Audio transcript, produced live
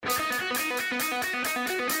We're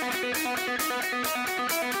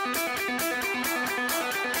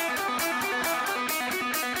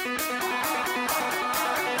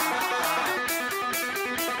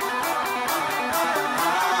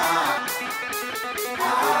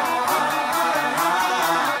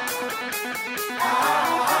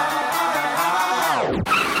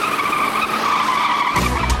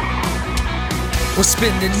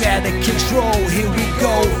spinning out of control, here we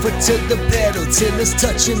go, foot to the pedal, till it's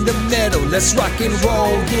touching the metal, let's rock and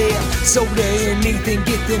roll, yeah. Soda and Ethan,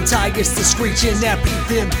 get them tires to screeching, now beat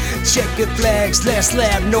them, checker flags, last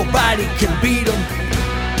lap, nobody can beat them.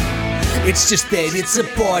 It's just that it's a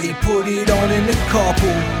party, put it on in the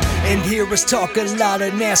carpool, and hear us talk a lot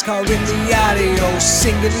of NASCAR in the audio,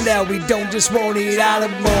 sing it loud, we don't just want it out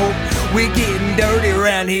of mode, we're getting dirty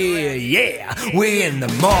around here, yeah, we're in the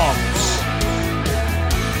marbles.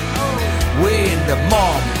 We're in the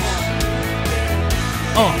marbles.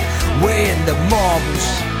 We're in the marbles.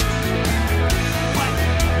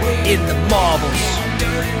 We're in the marbles.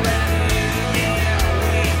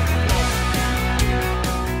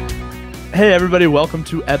 Hey everybody, welcome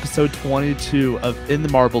to episode 22 of In the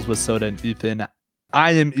Marbles with Soda and Ethan.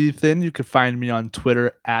 I am Ethan. You can find me on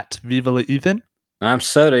Twitter at VivalaEthan. I'm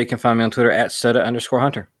Soda. You can find me on Twitter at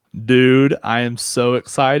Soda_Hunter. Dude, I am so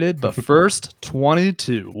excited. But first,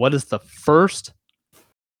 22. What is the first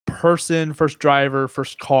person, first driver,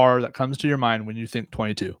 first car that comes to your mind when you think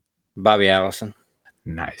 22? Bobby Allison.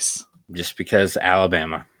 Nice. Just because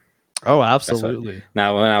Alabama. Oh, absolutely.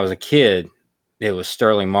 Now, when I was a kid, it was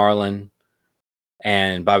Sterling Marlin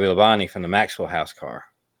and Bobby Labonte from the Maxwell House car.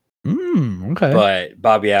 Okay. But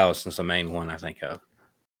Bobby Allison's the main one I think of.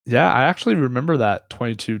 Yeah, I actually remember that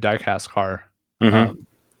 22 diecast car. Mm-hmm.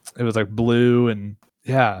 It was like blue and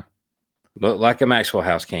yeah. Looked like a Maxwell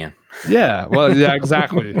House can. Yeah, well, yeah,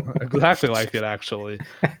 exactly. Exactly like it, actually.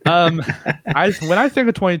 When I think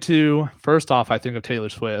of 22, first off, I think of Taylor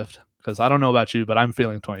Swift, because I don't know about you, but I'm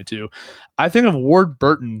feeling 22. I think of Ward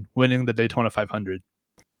Burton winning the Daytona 500.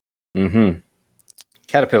 Mm-hmm.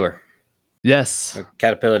 Caterpillar. Yes.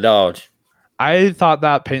 Caterpillar Dodge. I thought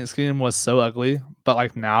that paint scheme was so ugly, but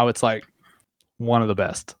like now it's like one of the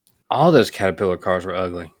best. All those Caterpillar cars were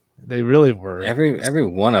ugly. They really were. Every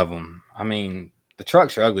one of them. I mean, the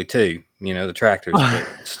trucks are ugly too. You know, the tractors, but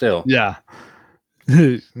still. Yeah.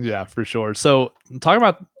 Yeah, for sure. So talking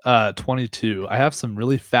about 22, I have some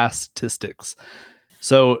really fast statistics.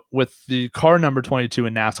 So with the car number 22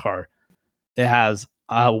 in NASCAR, it has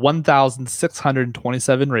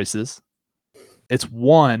 1,627 races. It's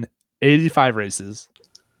won 85 races.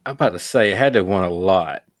 I'm about to say it had to have won a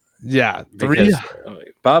lot. Yeah, because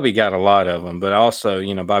Bobby got a lot of them, but also,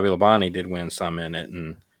 you know, Bobby Labonte did win some in it,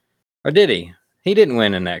 or did he? He didn't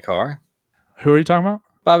win in that car. Who are you talking about?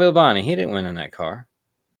 Bobby Labonte. He didn't win in that car.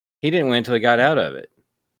 He didn't win until he got out of it.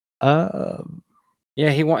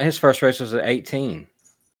 Yeah, he won. His first race was at 18.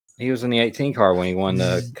 He was in the 18 car when he won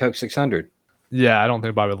the Coke 600. Yeah, I don't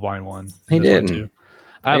think Bobby Labonte won. He didn't.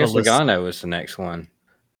 I guess Logano was the next one.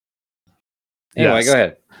 Anyway, yes. Go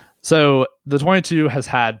ahead. So the 22 has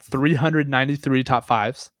had 393 top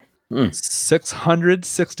fives,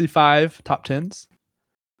 665 top tens,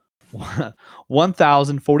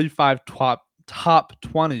 1,045 top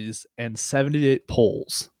 20s, and 78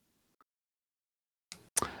 poles.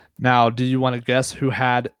 Now, do you want to guess who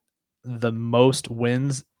had the most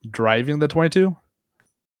wins driving the 22?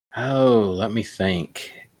 Oh, let me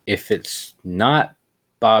think. If it's not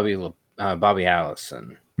Bobby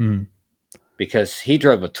Allison. Because he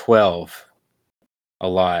drove a 12 a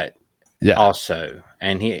lot also.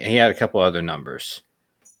 And he had a couple other numbers.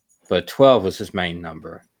 But 12 was his main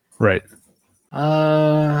number. Right.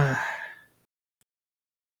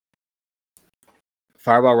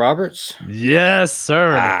 Fireball Roberts? Yes,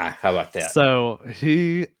 sir. How about that? So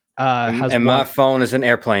he has and my phone is in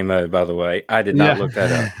airplane mode, by the way. I did not look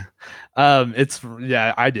that up.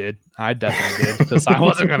 I did. I definitely did because I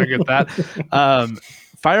wasn't gonna get that.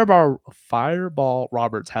 Fireball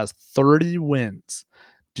Roberts has 30 wins.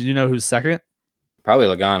 Do you know who's second? Probably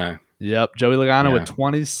Logano. Yep, Joey Logano with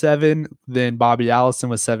 27. Then Bobby Allison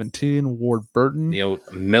with 17. Ward Burton. The old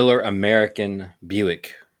Miller American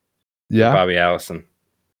Buick. Yeah. Bobby Allison.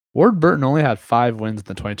 Ward Burton only had 5 wins in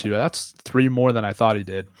the 22. That's 3 more than I thought he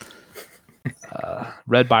did.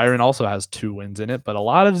 Red Byron also has 2 wins in it, but a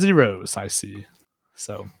lot of zeros I see.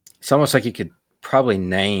 So it's almost like you could probably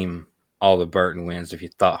name all the Burton wins if you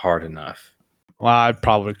thought hard enough. Well, I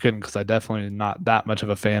probably couldn't because I definitely not that much of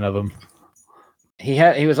a fan of him.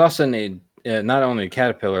 He was also in the not only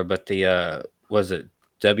Caterpillar but the was it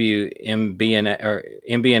WMBNA or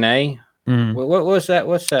MBNA? What was that?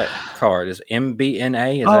 What's that card? Is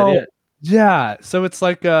MBNA? Is that it? Yeah, so it's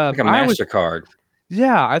like Like a MasterCard.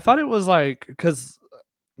 I thought it was like because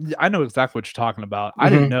I know exactly what you're talking about. I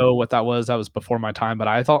didn't know what that was. That was before my time, but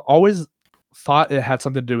I always thought it had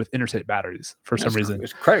something to do with Interstate batteries for some reason.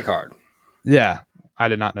 It's a credit card. Yeah, I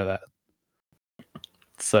did not know that.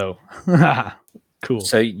 So cool.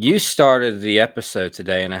 So you started the episode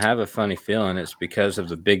today, and I have a funny feeling it's because of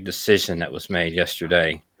the big decision that was made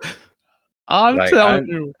yesterday. I'm telling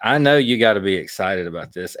you. I know you got to be excited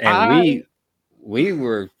about this. And we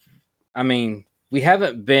were, I mean, we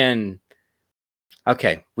haven't been,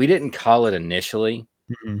 okay, we didn't call it initially,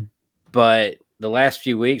 but the last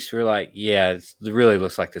few weeks we were like, yeah, it really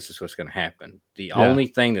looks like this is what's going to happen. The only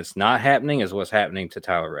thing that's not happening is what's happening to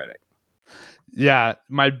Tyler Reddick. Yeah,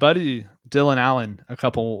 my buddy Dylan Allen a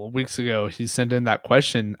couple of weeks ago, he sent in that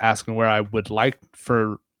question asking where I would like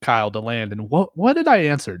for Kyle to land. And what did I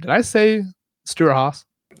answer? Did I say Stewart-Haas?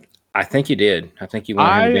 I think you did. I think you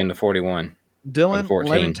wanted him to be in the 41. Dylan,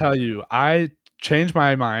 let me tell you, I changed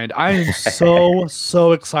my mind. I am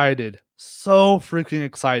so excited. So freaking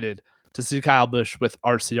excited to see Kyle Busch with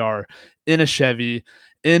RCR in a Chevy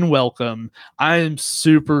in Welcome. I am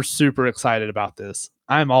super excited about this.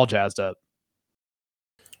 I'm all jazzed up.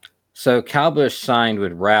 So Kyle Busch signed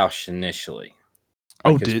with Roush initially.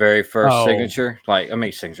 His very first signature.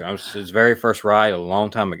 His very first ride a long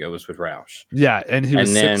time ago was with Roush. Yeah, and he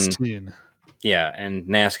was 16. Yeah, and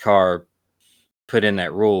NASCAR put in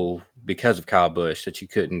that rule because of Kyle Busch that you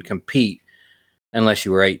couldn't compete unless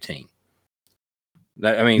you were 18.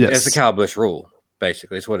 It's the Kyle Busch rule,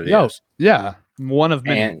 basically. It's what it is. Yeah, one of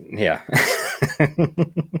many. And, yeah.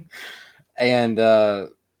 And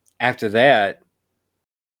after that,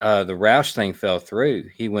 the Roush thing fell through.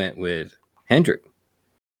 He went with Hendrick.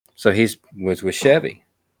 So he was with Chevy.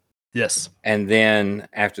 Yes. And then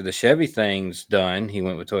after the Chevy thing's done, he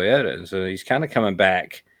went with Toyota. And so he's kind of coming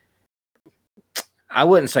back. I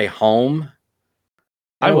wouldn't say home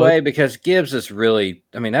in a way, because Gibbs is really,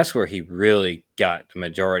 that's where he really got the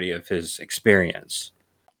majority of his experience.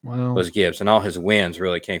 Was Gibbs, and all his wins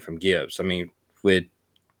really came from Gibbs. With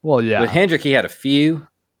Hendrick, he had a few.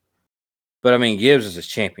 But Gibbs is his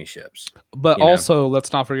championships. But also,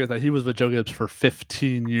 let's not forget that he was with Joe Gibbs for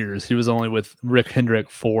 15 years. He was only with Rick Hendrick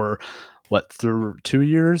for, 2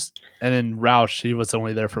 years? And then Roush, he was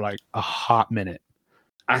only there for like a hot minute.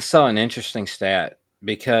 I saw an interesting stat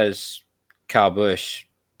because Kyle Busch,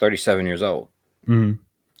 37 years old. Mm-hmm.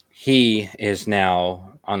 He is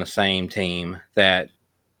now on the same team that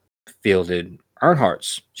fielded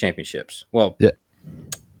Earnhardt's championships. Well,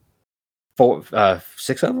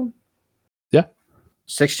 6 of them?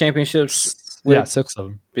 6 championships? 6 of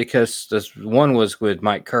them. Because this one was with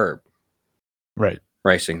Mike Curb. Right.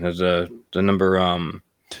 Racing. There's the number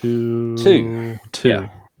 2.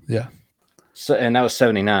 Yeah. So, and that was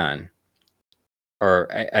 79 or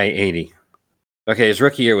 80. Okay, his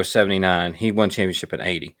rookie year was 79. He won championship in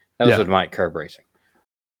 80. That was with Mike Curb Racing.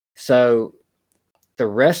 So the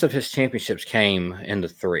rest of his championships came in the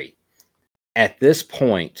 3. At this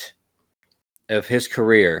point of his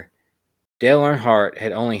career, Dale Earnhardt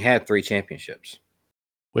had only had 3 championships.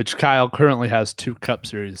 Which Kyle currently has 2 Cup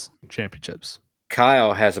Series championships.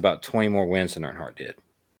 Kyle has about 20 more wins than Earnhardt did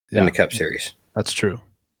in the Cup Series. That's true.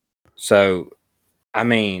 So,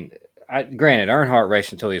 granted, Earnhardt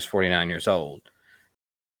raced until he was 49 years old.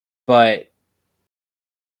 But,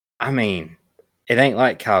 it ain't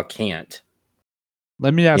like Kyle can't.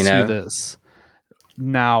 Let me ask you this.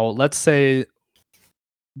 Now, let's say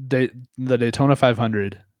the Daytona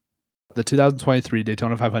 500, the 2023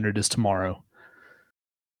 Daytona 500 is tomorrow.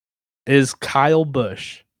 Is Kyle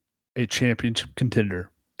Busch a championship contender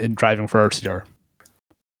in driving for RCR?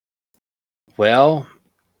 Well,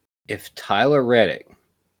 if Tyler Reddick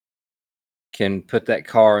can put that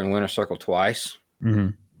car in winner's circle twice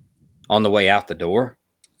on the way out the door,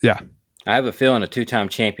 I have a feeling a 2-time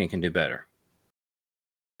champion can do better.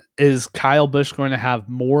 Is Kyle Busch going to have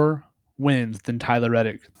more wins than Tyler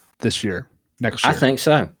Reddick next year? I think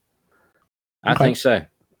so. I think so.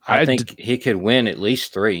 I think he could win at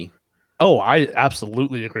least 3. Oh, I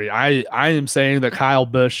absolutely agree. I am saying that Kyle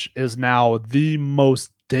Busch is now the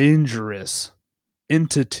most dangerous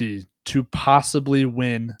entity to possibly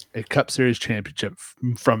win a Cup Series championship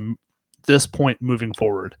from this point moving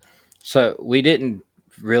forward. So we didn't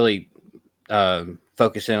really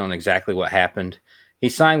focus in on exactly what happened. He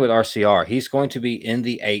signed with RCR. He's going to be in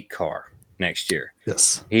the 8 car next year.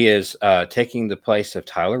 Yes. He is taking the place of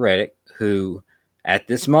Tyler Reddick, who at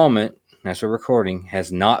this moment, as we're recording,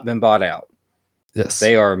 has not been bought out. Yes.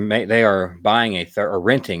 They are buying or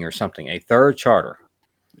renting or something, a third charter.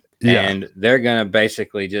 Yeah. And they're going to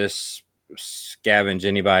basically just scavenge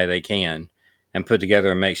anybody they can and put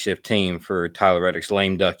together a makeshift team for Tyler Reddick's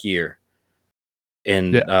lame duck year at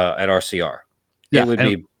RCR. Yeah, it would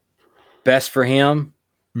be best for him.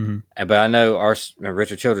 Mm-hmm. But I know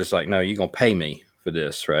Richard Childress like, no, you're gonna pay me for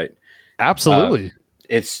this, right? Absolutely.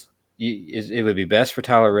 It would be best for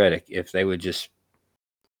Tyler Reddick if they would just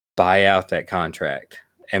buy out that contract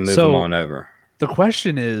and move him on over. The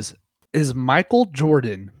question is Michael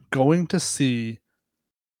Jordan going to see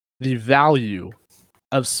the value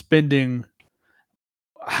of spending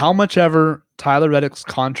how much ever Tyler Reddick's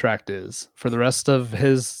contract is for the rest of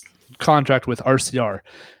his contract with RCR?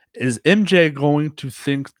 Is MJ going to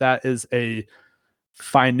think that is a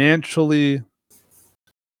financially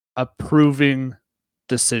approving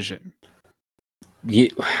decision?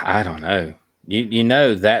 I don't know. You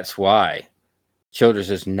know that's why Childress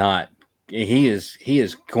is not. He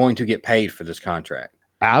is going to get paid for this contract.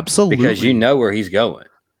 Absolutely, because you know where he's going.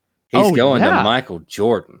 He's going to Michael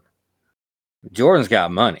Jordan. Jordan's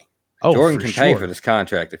got money. Jordan can pay for this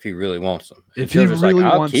contract if he really wants them. If he really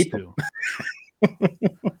wants to.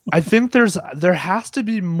 I think there has to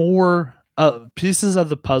be more pieces of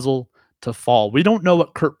the puzzle to fall. We don't know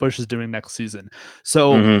what Kurt Busch is doing next season.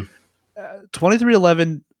 So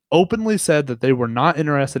 23XI openly said that they were not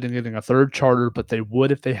interested in getting a third charter, but they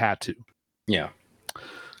would if they had to. Yeah.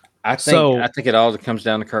 I think it all comes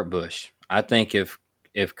down to Kurt Busch. I think if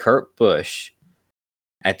Kurt Busch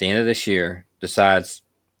at the end of this year decides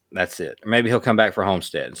that's it, or maybe he'll come back for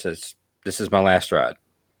Homestead and says, this is my last ride.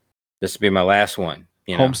 This will be my last one.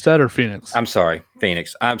 Homestead or Phoenix? I'm sorry,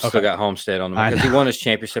 Phoenix. I've still got Homestead on the because he won his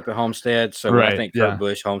championship at Homestead. So I think Kurt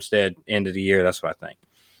Busch, Homestead, end of the year. That's what I think.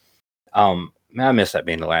 I miss that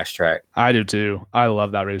being the last track. I do too. I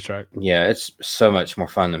love that racetrack. Yeah, it's so much more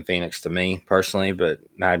fun than Phoenix to me personally. But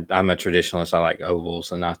I'm a traditionalist. I like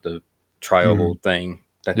ovals and not the tri-oval thing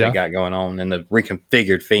that they got going on. And the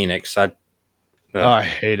reconfigured Phoenix, I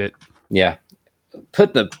hate it. Yeah,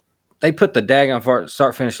 they put the daggone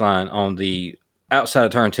start finish line on the outside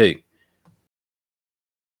of turn 2.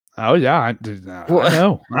 Oh yeah, I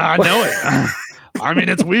know. I know it. I mean,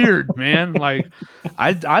 it's weird, man. Like,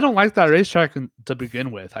 I don't like that racetrack to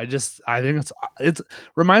begin with. I think it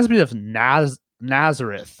reminds me of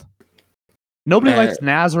Nazareth. Nobody likes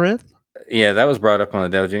Nazareth. Yeah, that was brought up on the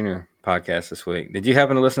Dale Jr. podcast this week. Did you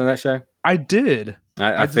happen to listen to that show? I did.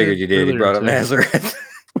 I figured you did. You brought up Nazareth.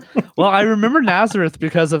 Well, I remember Nazareth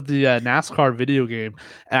because of the NASCAR video game,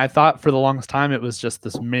 and I thought for the longest time it was just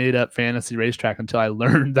this made-up fantasy racetrack until I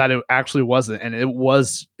learned that it actually wasn't, and it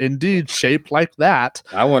was indeed shaped like that.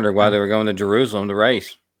 I wondered why they were going to Jerusalem to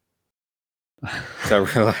race. So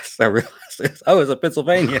I realized it's a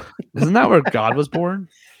Pennsylvania. Isn't that where God was born?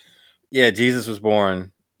 Yeah, Jesus was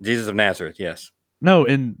born. Jesus of Nazareth, yes. No,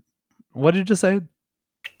 what did you just say?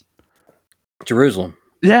 Jerusalem.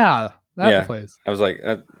 Yeah. That place. I was like,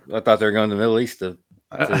 I thought they were going to the Middle East to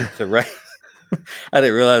race. I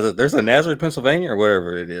didn't realize that there's a Nazareth, Pennsylvania, or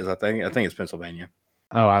whatever it is. I think it's Pennsylvania.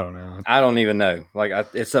 Oh, I don't know. I don't even know. Like,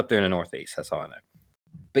 it's up there in the Northeast. That's all I know.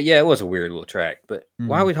 But yeah, it was a weird little track. But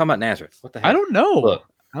why are we talking about Nazareth? What the heck? I don't know. Look,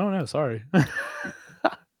 I don't know. Sorry.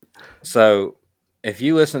 So, if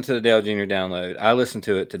you listen to the Dale Jr. download, I listened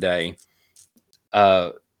to it today.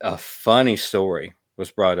 A funny story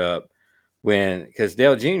was brought up because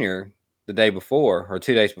Dale Jr. the day before or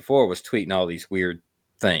 2 days before was tweeting all these weird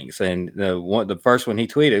things, and the first one he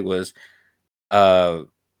tweeted was a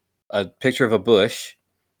picture of a bush,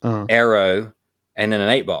 arrow, and then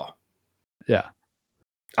an 8-ball. Yeah,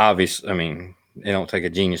 obviously. I mean, it don't take a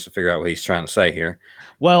genius to figure out what he's trying to say here.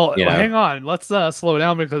 Well, hang on. Let's slow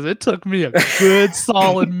down because it took me a good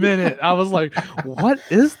solid minute. I was like, "What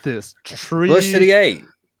is this tree?" Bush City 8.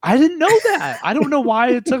 I didn't know that. I don't know why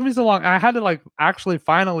it took me so long. I had to actually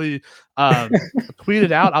finally tweet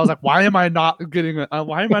it out. I was like, why am I not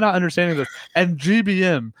understanding this? And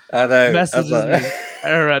GBM messages me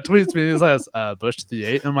or tweets me and says, Bush to the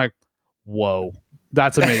 8. And I'm like, whoa,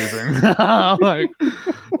 that's amazing. I'm like, oh,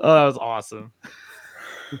 that was awesome.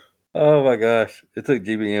 Oh my gosh. It took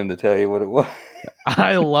GBM to tell you what it was.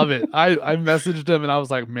 I love it. I messaged him and I was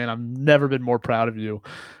like, man, I've never been more proud of you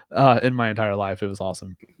in my entire life. It was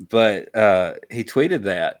awesome. But he tweeted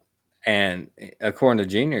that, and according to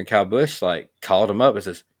Junior, Kyle Busch called him up and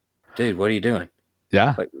says, dude, what are you doing?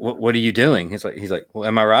 Yeah. Like, what are you doing? He's like, well,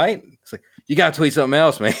 am I right? It's like, you got to tweet something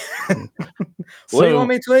else, man. What do you want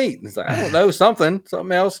me to tweet? It's like, I don't know, something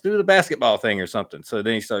else, do the basketball thing or something. So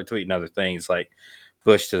then he started tweeting other things like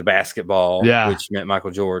Bush to the basketball, which meant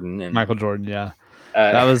Michael Jordan. Yeah.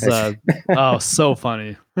 That was so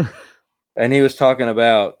funny. And he was talking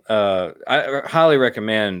about, I highly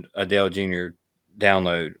recommend a Dale Jr.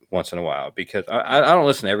 download once in a while because I don't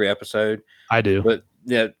listen to every episode. I do. But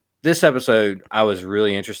yeah, this episode I was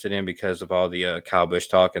really interested in because of all the Kyle Busch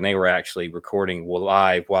talk, and they were actually recording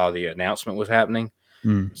live while the announcement was happening.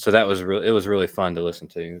 So that was really, it was really fun to listen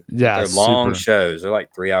to. Yeah, they're long shows. They're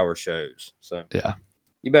like 3-hour shows. So yeah,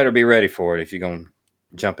 you better be ready for it if you're going to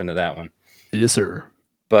jump into that one. Yes, sir.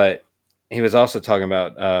 But he was also talking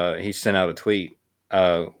about he sent out a tweet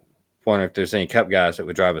wondering if there's any Cup guys that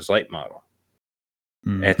would drive his late model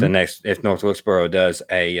at the next, if North Wilkesboro does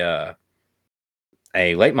a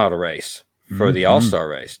late model race for the All-Star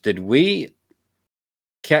race. Did we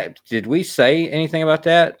say anything about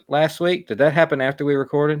that last week? Did that happen after we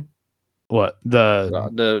recorded? What?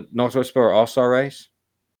 The North Wilkesboro All-Star race?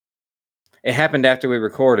 It happened after we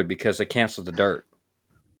recorded because they canceled the dirt.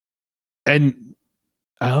 And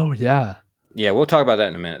oh yeah. Yeah, we'll talk about that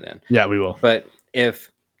in a minute then. Yeah, we will. But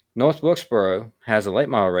if North Wilkesboro has a late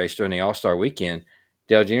model race during the All-Star weekend,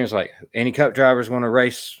 Dale Jr.'s like, any Cup drivers want to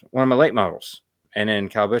race one of my late models? And then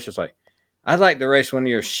Kyle Busch is like, I'd like to race one of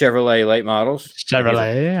your Chevrolet late models.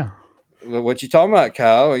 Chevrolet. Like, well, what you talking about,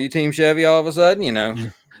 Kyle? Are you Team Chevy all of a sudden? You know,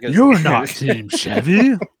 you're not Team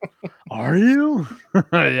Chevy, are you?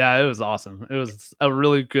 Yeah, it was awesome. It was a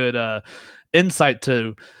really good insight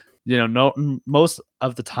to, most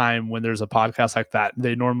of the time when there's a podcast like that,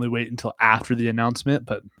 they normally wait until after the announcement,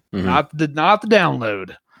 but not the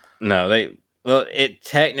download. No, it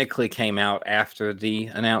technically came out after the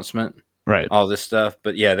announcement. Right. All this stuff.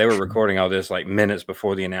 But yeah, they were recording all this like minutes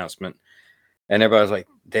before the announcement. And everybody was like,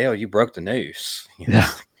 Dale, you broke the news. Yeah.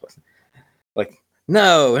 Like,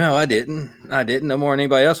 no, I didn't. No more than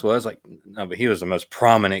anybody else was. Like, no, but he was the most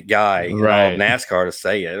prominent guy in all of NASCAR to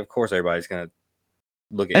say it. Of course, everybody's going to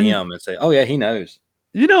look at him and say, oh, yeah, he knows.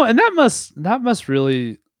 And that must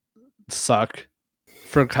really suck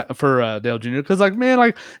for Dale Jr. Because,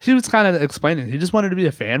 he was kind of explaining. He just wanted to be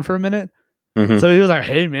a fan for a minute. So he was like,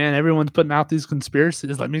 hey man, everyone's putting out these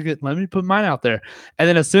conspiracies. Let me put mine out there. And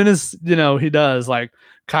then as soon as he does, like,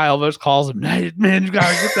 Kyle Busch calls him, hey man, you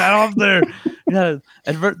gotta get that off there. You gotta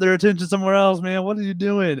divert their attention somewhere else, man. What are you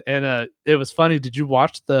doing? And it was funny. Did you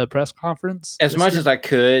watch the press conference? As much as I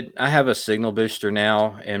could. I have a signal booster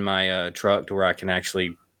now in my truck to where I can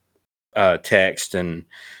actually text and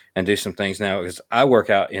do some things now, because I work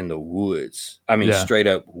out in the woods. I mean, straight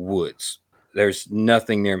up woods. There's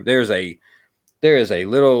nothing near. There is a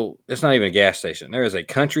little, it's not even a gas station. There is a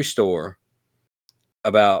country store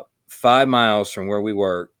about 5 miles from where we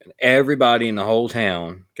work, and everybody in the whole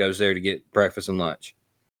town goes there to get breakfast and lunch.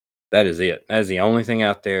 That is it. That is the only thing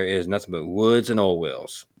out there. Is nothing but woods and oil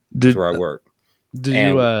wells. That's where I work.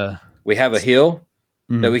 We have a hill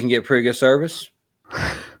that we can get pretty good service.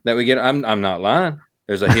 That we get. I'm not lying.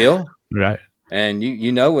 There's a hill, right? And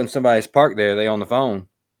when somebody's parked there, they on the phone.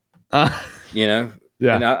 Yeah.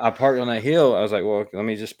 And I parked on that hill. I was like, well, let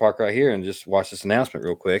me just park right here and just watch this announcement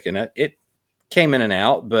real quick. And it came in and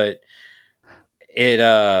out, but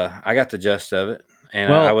I got the gist of it.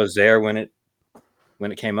 And I was there when it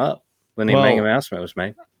came up, when the main announcement was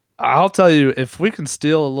made. I'll tell you, if we can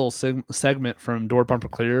steal a little segment from Door Bumper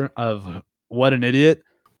Clear of What an Idiot,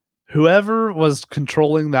 whoever was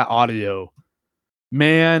controlling that audio,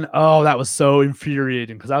 man, that was so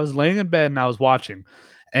infuriating, because I was laying in bed and I was watching,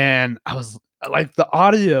 and I was like, the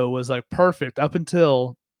audio was like perfect up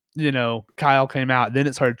until Kyle came out. Then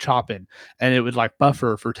it started chopping, and it would like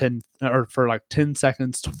buffer for 10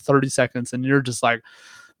 seconds, 30 seconds, and you're just like,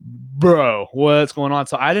 bro, what's going on?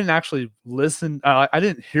 So I didn't actually listen. I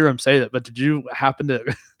didn't hear him say that, but did you happen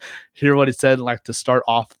to hear what he said, like, to start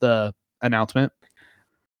off the announcement?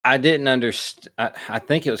 I didn't understand. I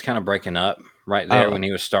think it was kind of breaking up right there when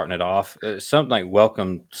he was starting it off. It was something like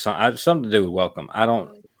welcome, something to do with welcome.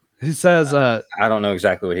 He says, I don't know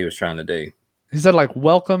exactly what he was trying to do. He said, like,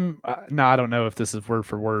 welcome. No, I don't know if this is word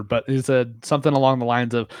for word, but he said something along the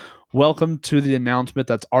lines of, welcome to the announcement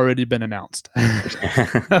that's already been announced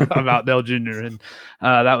about Dale Jr. And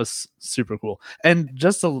that was super cool. And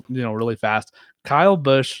just really fast, Kyle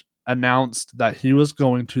Busch announced that he was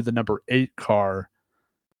going to the number 8 car.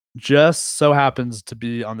 Just so happens to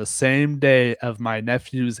be on the same day of my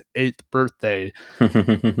nephew's 8th birthday.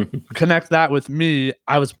 Connect that with me.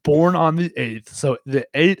 I was born on the 8th. So the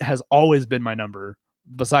 8 has always been my number,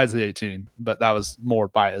 besides the 18, but that was more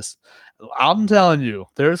biased. I'm telling you,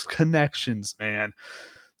 there's connections, man.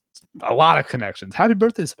 A lot of connections. Happy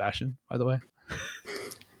birthday, Sebastian, by the way.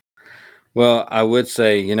 Well, I would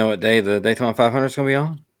say, you know what day the Daytona 500 is going to be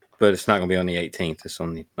on? But it's not going to be on the 18th. It's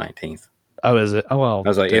on the 19th. Oh, is it? Oh, well. I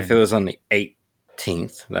was like, if it was on the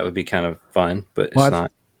 18th, that would be kind of fun, but it's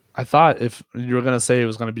not. I thought if you were gonna say it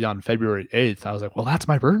was gonna be on February 8th, I was like, well, that's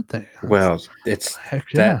my birthday. Well, it's Heck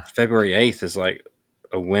yeah. that February 8th is like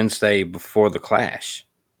a Wednesday before the Clash.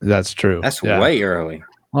 That's true. That's way early.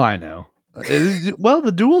 Well, I know. Well,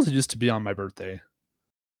 the duels used to be on my birthday.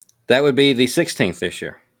 That would be the 16th this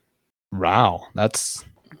year. Wow, that's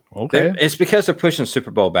okay. It's because they're pushing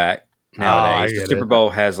Super Bowl back nowadays. The Super Bowl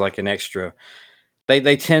has like an extra.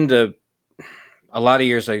 They tend to. A lot of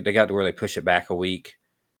years they got to where they push it back a week,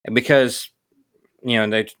 and because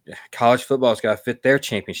college football's got to fit their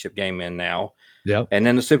championship game in now. Yep. And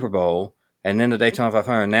then the Super Bowl, and then the Daytona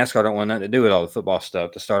 500. NASCAR don't want nothing to do with all the football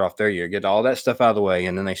stuff to start off their year. Get all that stuff out of the way,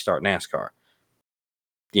 and then they start NASCAR.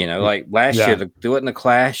 Like last year, do it in the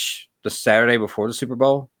Clash the Saturday before the Super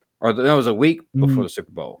Bowl, or it was a week before the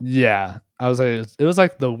Super Bowl. Yeah, I was like, it was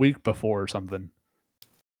like the week before or something.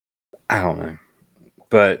 I don't know,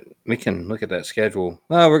 but we can look at that schedule.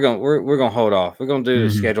 No, we're gonna hold off. We're gonna do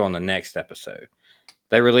the schedule on the next episode.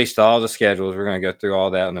 They released all the schedules. We're gonna go through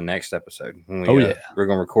all that in the next episode. We're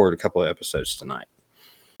gonna record a couple of episodes tonight.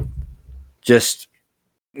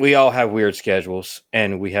 We all have weird schedules,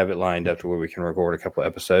 and we have it lined up to where we can record a couple of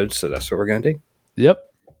episodes. So that's what we're gonna do. Yep.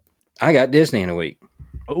 I got Disney in a week.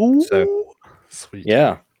 Oh, so sweet.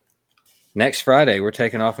 Yeah. Next Friday, we're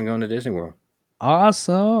taking off and going to Disney World.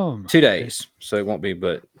 Awesome. 2 days, so it won't be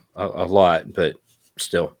but a lot, but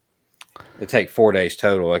still. It take 4 days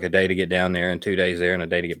total, like a day to get down there and 2 days there and a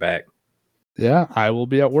day to get back. Yeah, I will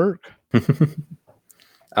be at work.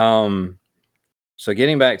 So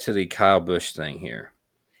getting back to the Kyle Busch thing here,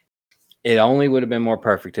 it only would have been more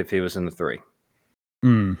perfect if he was in the 3.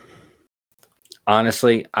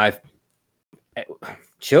 Honestly,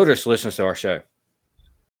 Childress listens to our show.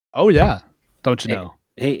 Oh yeah, don't you know?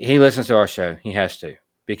 He listens to our show. He has to,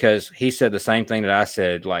 because he said the same thing that I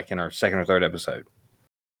said, like in our second or third episode.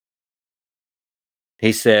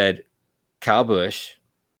 He said Kyle Busch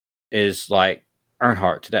is like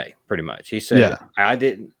Earnhardt today, pretty much. He said,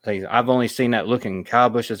 I've only seen that look in Kyle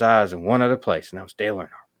Busch's eyes in one other place, and that was Dale Earnhardt.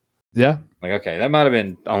 Yeah. Like, okay, that might have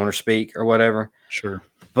been owner speak or whatever. Sure.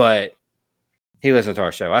 But he listened to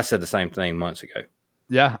our show. I said the same thing months ago.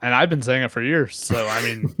 Yeah, and I've been saying it for years. So, I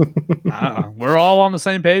mean, we're all on the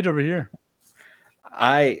same page over here.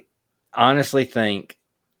 I honestly think,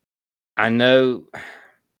 I know,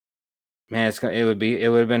 man, it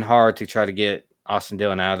would have been hard to try to get Austin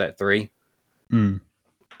Dillon out of that 3.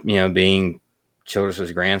 Being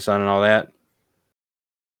Childress' grandson and all that.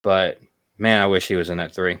 But man, I wish he was in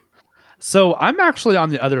that 3. So I'm actually on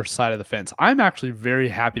the other side of the fence. I'm actually very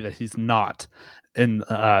happy that he's not in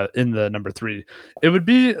the number 3. It would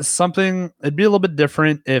be something. It'd be a little bit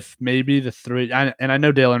different if maybe the 3. And I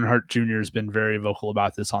know Dale Earnhardt Jr. has been very vocal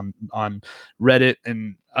about this on Reddit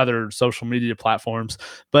and other social media platforms.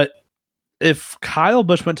 But if Kyle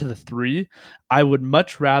Busch went to the 3, I would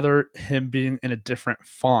much rather him being in a different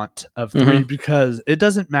font of 3 because it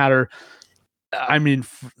doesn't matter. I mean,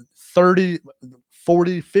 30,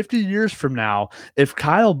 40, 50 years from now, if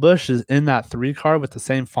Kyle Busch is in that 3 car with the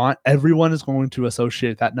same font, everyone is going to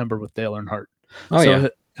associate that number with Dale Earnhardt.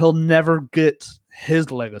 He'll never get his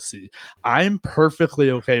legacy. I'm perfectly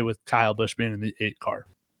okay with Kyle Busch being in the 8 car.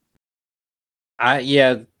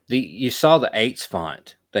 You saw the 8's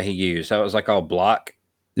font that he used. That was like all block,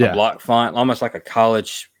 a block font, almost like a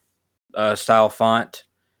college style font,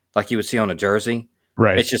 like you would see on a jersey.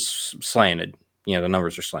 Right. It's just slanted. The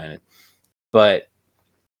numbers are slanted. But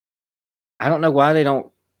I don't know why they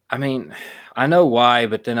don't. I mean, I know why,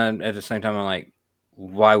 but then at the same time, I'm like,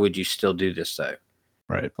 why would you still do this though?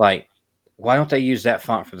 Right. Like, why don't they use that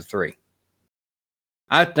font for the 3?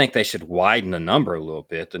 I think they should widen the number a little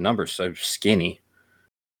bit. The number's so skinny.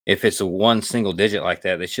 If it's a one single digit like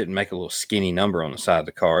that, they shouldn't make a little skinny number on the side of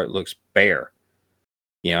the car. It looks bare.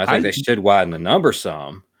 I think they should widen the number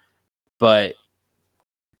some. But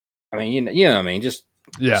I mean, what I mean, just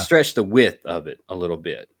stretch the width of it a little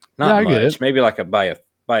bit. Not much. Maybe like by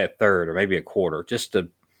a third or maybe a quarter, just to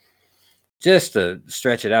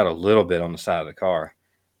stretch it out a little bit on the side of the car.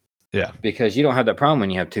 Yeah, because you don't have that problem when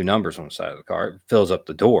you have 2 numbers on the side of the car. It fills up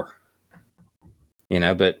the door.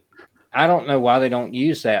 But I don't know why they don't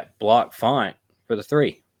use that block font for the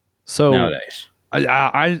 3 nowadays.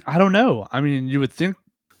 I don't know. I mean, you would think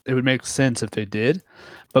it would make sense if they did.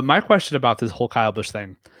 But my question about this whole Kyle Busch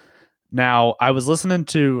thing. Now, I was listening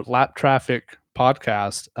to Lap Traffic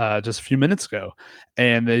podcast just a few minutes ago,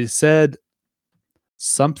 and they said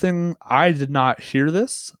something. I did not hear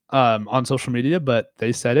this on social media, but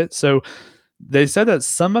they said it. So they said that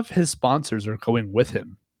some of his sponsors are going with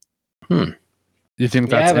him. You think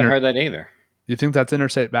that's? I haven't heard that either. You think that's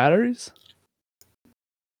Interstate Batteries?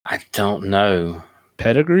 I don't know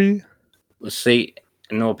Pedigree? Let's see.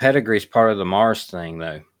 No, pedigree is part of the Mars thing,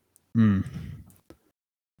 though.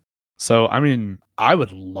 So, I mean, I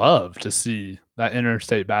would love to see that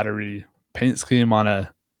interstate battery paint scheme on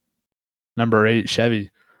a number 8 Chevy.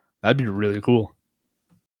 That'd be really cool.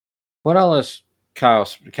 What else?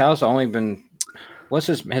 Kyle's only been. What's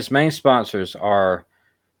his main sponsors are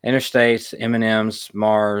Interstates, M&M's,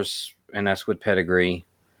 Mars, and that's with pedigree.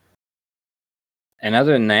 And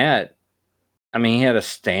other than that, I mean, he had a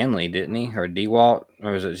Stanley, didn't he? Or DeWalt?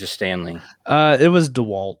 Or was it just Stanley? It was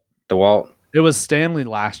DeWalt. DeWalt? It was Stanley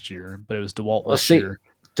last year, but it was DeWalt this year.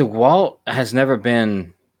 DeWalt has never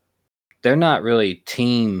been... They're not really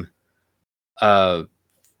team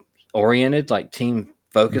oriented, like team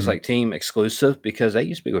focused, like team exclusive, because they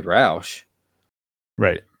used to be with Roush.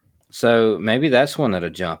 Right. So maybe that's one that'll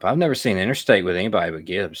jump. I've never seen Interstate with anybody but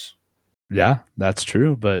Gibbs. Yeah, that's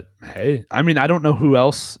true. But hey, I mean, I don't know who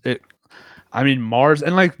else Mars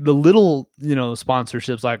and like the little,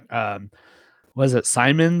 sponsorships like was it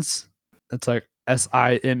Simons? It's like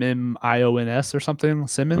SIMMIONS or something,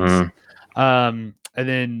 Simmons. And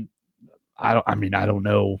then I don't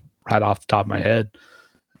know right off the top of my head.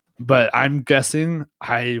 But I'm guessing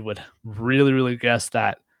I would really, really guess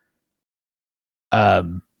that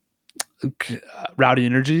Rowdy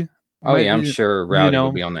Energy. Oh yeah, I'm sure Rowdy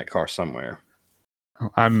will be on that car somewhere.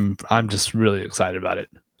 I'm just really excited about it.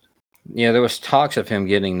 Yeah, there was talks of him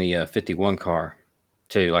getting the 51 car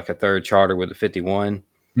too, like a third charter with the 51.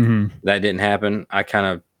 That didn't happen. I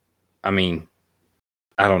don't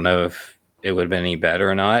know if it would have been any better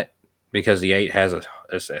or not, because the 8 has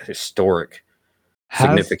a historic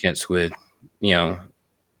significance with,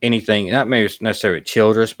 anything, not maybe necessarily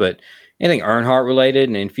Childress, but anything Earnhardt related.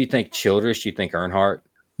 And if you think Childress, you think Earnhardt.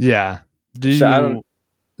 Yeah. The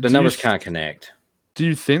numbers kind of connect. Do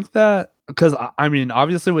you think that, because I mean,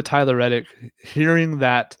 obviously with Tyler Reddick, hearing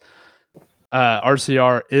that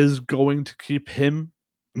RCR is going to keep him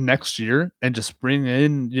next year and just bring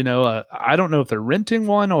in, I don't know if they're renting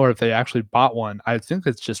one or if they actually bought one. I think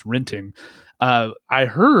it's just renting. I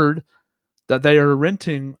heard that they are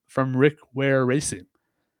renting from Rick Ware Racing.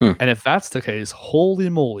 And if that's the case, holy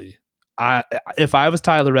moly. If I was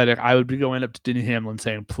Tyler Reddick, I would be going up to Denny Hamlin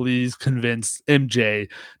saying, please convince MJ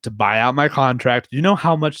to buy out my contract. You know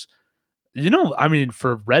how much,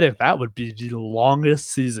 for Reddick, that would be the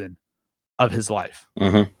longest season of his life.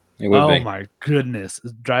 It would be. My goodness.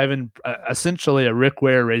 Driving essentially a Rick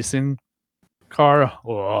Ware Racing car.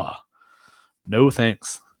 Oh, no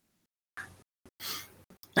thanks.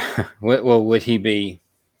 Well, would he be?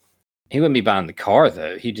 He wouldn't be buying the car,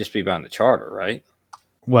 though. He'd just be buying the charter, right?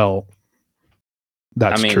 Well,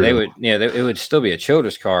 that's true. They would. Yeah, it would still be a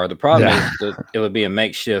Childress car. The problem is that it would be a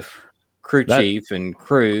makeshift crew chief and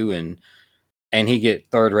crew, and he'd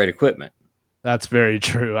get third-rate equipment. That's very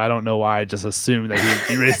true. I don't know why I just assumed that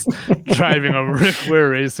he'd be driving a Rick Ware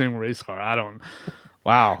Racing race car.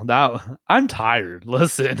 I'm tired.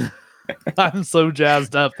 Listen, I'm so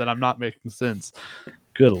jazzed up that I'm not making sense.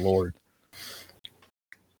 Good Lord.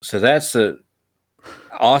 So that's a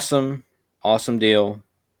awesome deal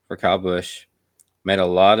for Kyle Busch. Made a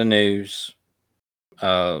lot of news.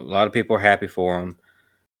 A lot of people are happy for him.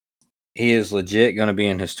 He is legit going to be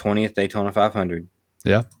in his 20th Daytona 500.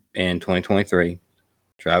 Yeah. In 2023,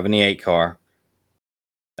 driving the 8 car.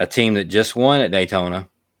 A team that just won at Daytona.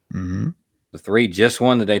 The 3 just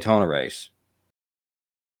won the Daytona race.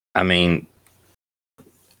 I mean,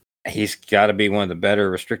 he's got to be one of the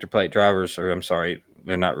better restrictor plate drivers, or I'm sorry,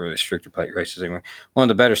 they're not really restrictor plate races anymore. One of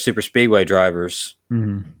the better super speedway drivers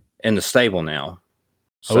in the stable now.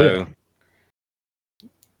 So,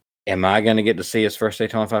 am I going to get to see his first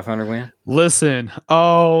Daytona 500 win? Listen.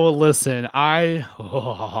 I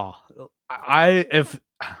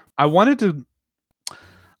wanted to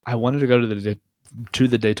go to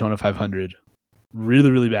the Daytona 500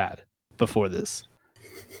 really, really bad before this.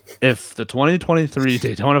 If the 2023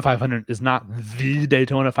 Daytona 500 is not the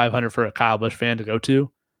Daytona 500 for a Kyle Busch fan to go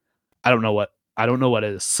to, I don't know what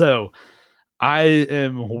is. So I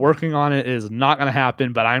am working on it. It is not going to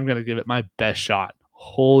happen, but I'm going to give it my best shot.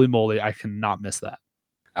 Holy moly, I cannot miss that.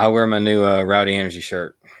 I'll wear my new Rowdy Energy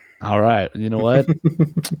shirt. All right. You know what?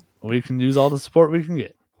 We can use all the support we can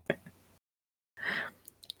get.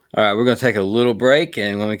 All right, we're going to take a little break,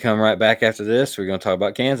 and when we come right back after this, we're going to talk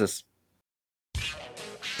about Kansas.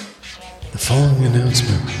 The following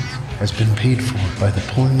announcement has been paid for by the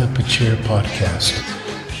Pulling Up a Chair podcast.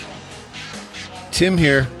 Tim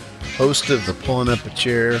here, host of the Pulling Up a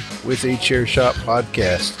Chair with a Chair Shot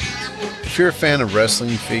podcast. If you're a fan of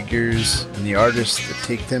wrestling figures and the artists that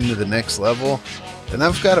take them to the next level, then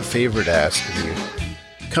I've got a favor to ask of you.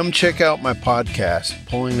 come check out my podcast,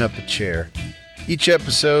 Pulling Up a Chair. Each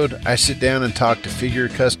episode, I sit down and talk to figure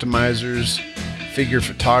customizers, figure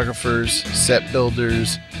photographers, set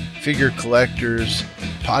builders, figure collectors,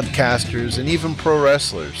 podcasters, and even pro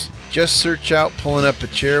wrestlers. Just search out Pulling Up a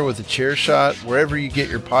Chair with a Chair Shot wherever you get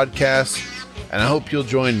your podcasts, and I hope you'll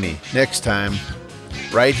join me next time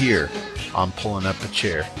right here on Pulling Up a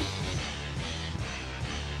Chair.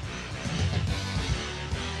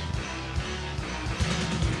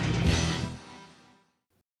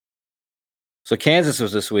 So Kansas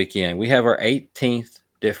was this weekend. We have our 18th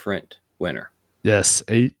different winner. Yes,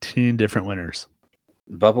 18 different winners.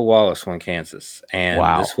 Bubba Wallace won Kansas. And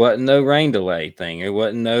this wasn't no rain delay thing. It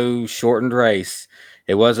wasn't no shortened race.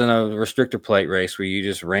 It wasn't a restrictor plate race where you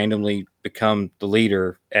just randomly become the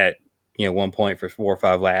leader at one point for 4 or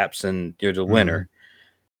 5 laps and you're the winner.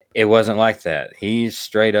 It wasn't like that. He's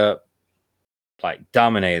straight up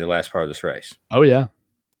dominated the last part of this race. Oh, yeah.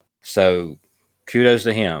 So kudos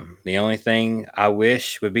to him. The only thing I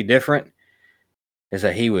wish would be different is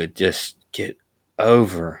that he would just get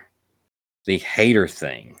over the hater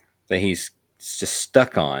thing that he's just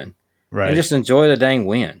stuck on. Right. And just enjoy the dang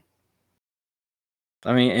win.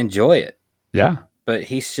 I mean, enjoy it. Yeah. But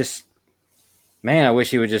he's just, man, I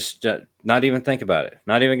wish he would just not even think about it,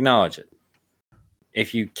 not even acknowledge it.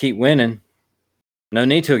 If you keep winning, no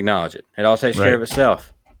need to acknowledge it. It all takes care of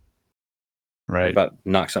itself. Right. About to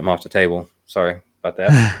knock something off the table. Sorry about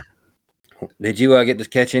that. Did you get to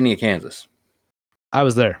catch any of Kansas? I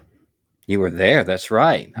was there. You were there. That's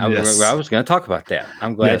right. I was going to talk about that.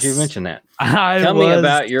 I'm glad you mentioned that. Tell me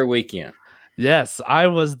about your weekend. Yes, I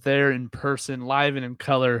was there in person, live and in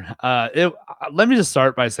color. Let me just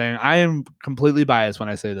start by saying I am completely biased when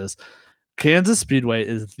I say this. Kansas Speedway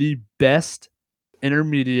is the best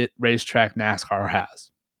intermediate racetrack NASCAR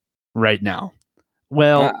has right now.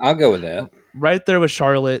 Well, I'll go with that. Right there with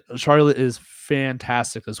Charlotte. Charlotte is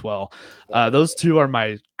fantastic as well. Those two are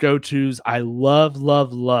my go-tos. I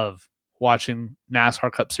love watching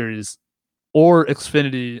NASCAR Cup Series or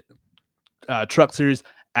Xfinity Truck Series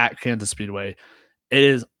at Kansas Speedway. It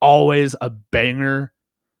is always a banger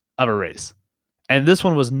of a race. And this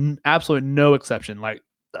one was absolutely no exception.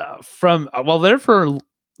 There for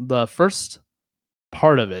the first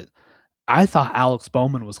part of it, I thought Alex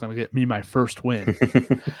Bowman was going to get me my first win.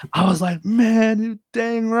 I was like, man, you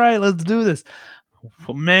dang right. Let's do this.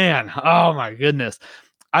 Man, oh my goodness.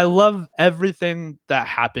 I love everything that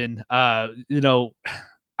happened. I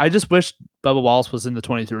just wish Bubba Wallace was in the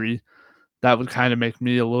 23. That would kind of make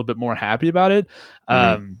me a little bit more happy about it.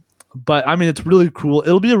 But I mean, it's really cool.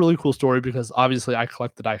 It'll be a really cool story because obviously I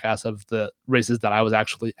collect the diecast of the races that I was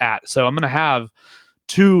actually at. So I'm going to have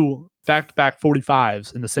 2 back-to-back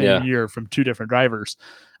 45s in the same year from 2 different drivers.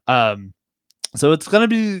 So it's going to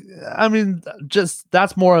be, I mean, just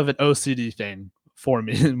that's more of an OCD thing for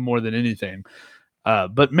me more than anything.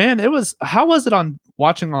 But man, how was it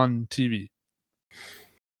watching on TV?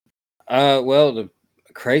 Well, the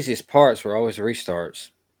craziest parts were always restarts.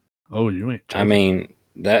 Oh, you ain't joking. I mean,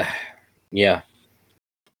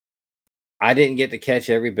 I didn't get to catch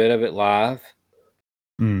every bit of it live,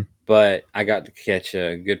 but I got to catch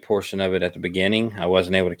a good portion of it at the beginning. I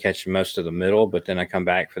wasn't able to catch most of the middle, but then I come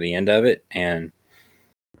back for the end of it, and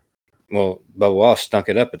Bubba Wallace stunk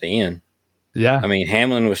it up at the end. Yeah. I mean,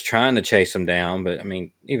 Hamlin was trying to chase him down, but I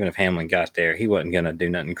mean, even if Hamlin got there, he wasn't going to do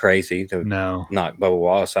nothing crazy to knock Bubba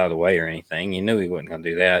Wallace out of the way or anything. You knew he wasn't going to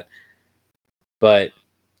do that. But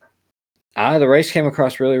the race came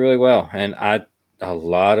across really, really well, and a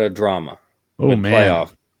lot of drama. Oh, man.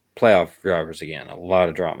 Playoff drivers again, a lot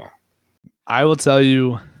of drama. I will tell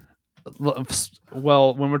you,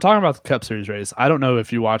 well, when we're talking about the Cup Series race, I don't know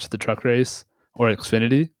if you watched the truck race or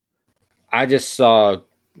Xfinity. I just saw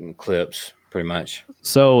clips, pretty much.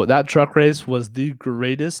 So that truck race was the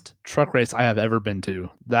greatest truck race I have ever been to.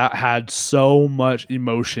 That had so much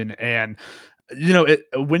emotion, and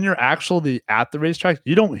when you're actually at the racetrack,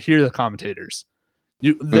 you don't hear the commentators.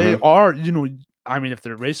 They are, I mean, if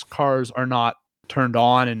the race cars are not turned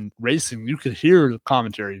on and racing, you could hear the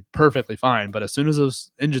commentary perfectly fine. But as soon as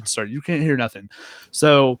those engines start, you can't hear nothing.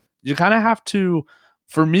 So you kind of have to.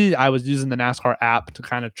 For me, I was using the NASCAR app to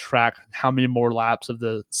kind of track how many more laps of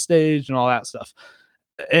the stage and all that stuff.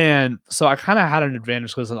 And so I kind of had an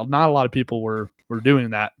advantage because not a lot of people were doing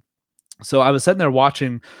that. So I was sitting there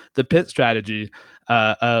watching the pit strategy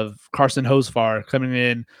of Carson Hocevar coming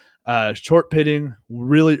in, short pitting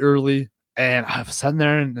really early. And I was sitting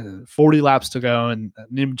there and 40 laps to go, and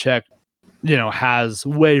Nemechek, has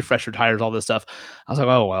way fresher tires, all this stuff. I was like,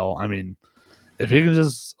 oh, well, I mean, if he can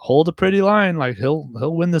just hold a pretty line, he'll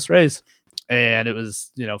win this race. and it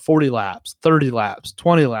was 40 laps, 30 laps,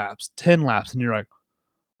 20 laps, 10 laps, and you're like,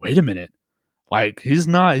 wait a minute, like he's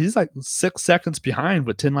like 6 seconds behind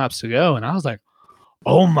with 10 laps to go, and I was like,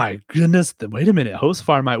 oh my goodness, wait a minute,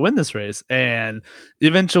 Hocevar might win this race. And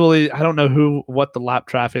eventually, I don't know what the lap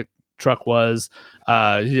traffic truck was.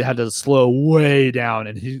 He had to slow way down,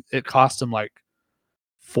 and it cost him like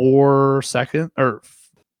 4 seconds, or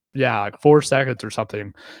like 4 seconds or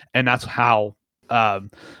something. And that's how John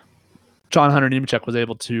Hunter Nemechek was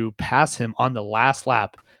able to pass him on the last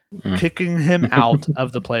lap, kicking him out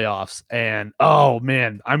of the playoffs. And oh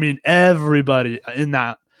man, I mean, everybody in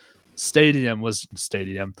that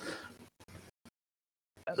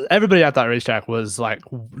everybody at that racetrack was like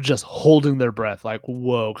just holding their breath, like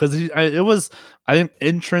whoa, because it was, I think,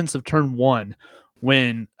 entrance of turn 1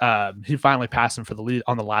 when he finally passed him for the lead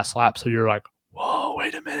on the last lap. So you're like, whoa,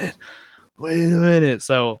 wait a minute.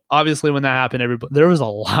 So obviously when that happened, there was a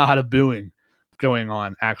lot of booing going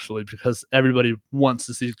on, actually, because everybody wants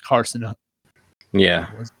to see Carson. Yeah,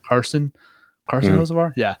 Carson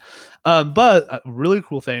Hocevar. Yeah. But a really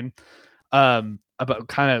cool thing about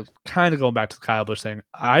kind of going back to the Kyle Busch thing,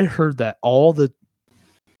 I heard that all the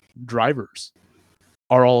drivers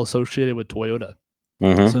are all associated with Toyota.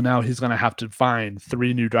 So now he's going to have to find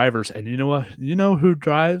 3 new drivers. And you know what? You know who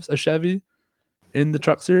drives a Chevy in the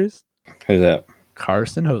Truck Series? Who's that?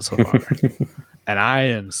 Carson Hocevar. And I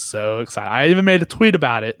am so excited. I even made a tweet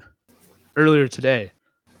about it earlier today,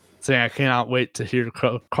 saying I cannot wait to hear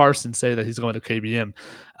Carson say that he's going to KBM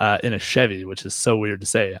in a Chevy, which is so weird to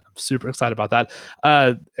say. I'm super excited about that.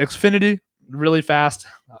 Xfinity, really fast,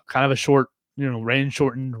 kind of a short, rain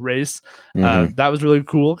shortened race. That was really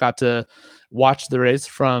cool. Got to watch the race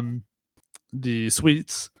from the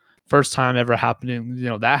suites. First time ever happening,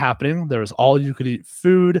 that happening. There was all you could eat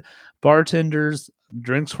food, bartenders,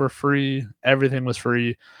 drinks were free, everything was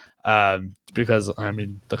free. Because I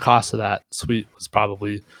mean, the cost of that suite was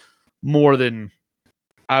probably more than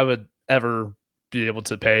I would ever be able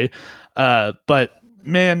to pay. But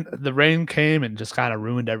man, the rain came and just kind of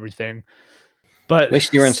ruined everything. But at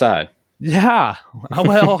least you were inside. Yeah.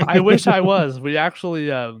 Well, I wish I was. We actually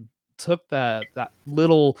took that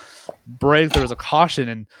little break. There was a caution,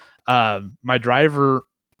 and my driver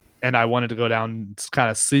and I wanted to go down and kind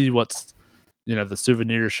of see what's, the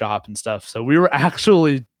souvenir shop and stuff. So we were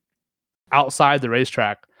actually outside the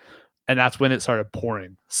racetrack, and that's when it started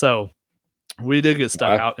pouring. So we did get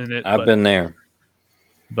stuck out in it. I've been there.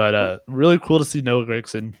 But really cool to see Noah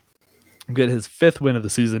Gragson get his 5th win of the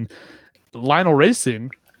season. Lionel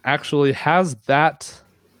Racing actually has that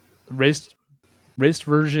raced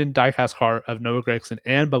version diecast car of Noah Gragson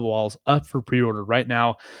and Bubba Wallace up for pre-order right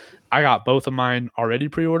now. I got both of mine already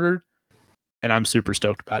pre-ordered, and I'm super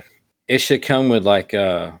stoked about it. It should come with like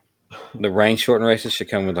the rain shortened races should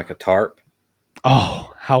come with like a tarp.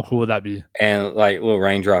 Oh, how cool would that be? And like little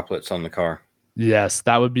rain droplets on the car. Yes,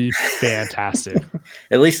 that would be fantastic.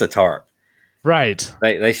 At least the tarp. Right.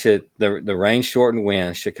 They should, the rain shortened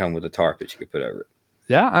win should come with a tarp that you could put over it.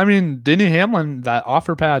 Yeah, I mean, Denny Hamlin, that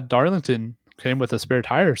offer pad Darlington came with a spare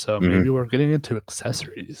tire, so maybe we're getting into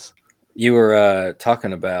accessories. You were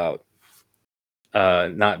talking about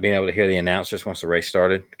not being able to hear the announcers once the race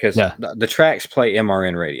started, because the tracks play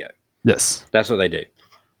MRN radio. Yes. That's what they do.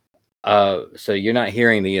 So you're not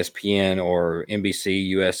hearing the ESPN or NBC,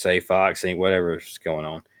 USA, Fox, whatever's going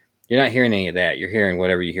on. You're not hearing any of that. You're hearing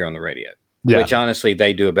whatever you hear on the radio. Yeah. Which honestly,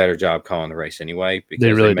 they do a better job calling the race anyway,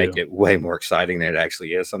 because they make it way more exciting than it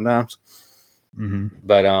actually is sometimes.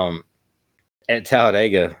 But at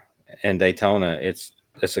Talladega and Daytona, it's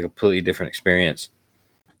a completely different experience,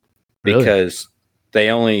 because they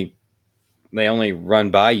only run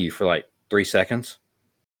by you for like 3 seconds,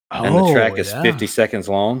 and the track is 50 seconds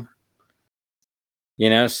long.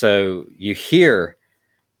 So you hear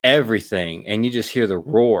everything, and you just hear the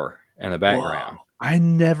roar in the background. Whoa. I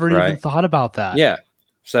never even thought about that. Yeah.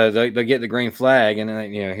 So they get the green flag, and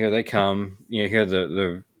then here they come. You hear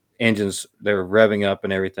the engines, they're revving up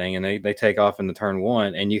and everything, and they take off into turn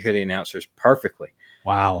 1, and you hear the announcers perfectly.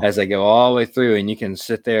 Wow. As they go all the way through, and you can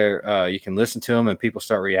sit there, you can listen to them, and people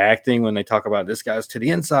start reacting when they talk about this guy's to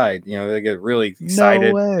the inside. They get really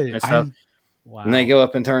excited and stuff. Wow. And they go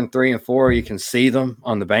up in turn 3 and 4, you can see them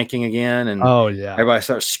on the banking again, and everybody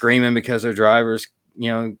starts screaming because their drivers,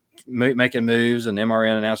 making moves, and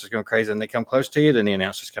MRN announcers going crazy, and they come close to you, then the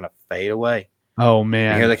announcers kind of fade away. Oh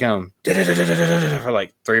man. And here they come for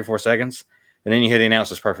like 3 or 4 seconds, and then you hear the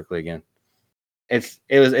announcers perfectly again. It's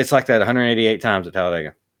like that 188 times at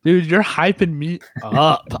Talladega. Dude, you're hyping me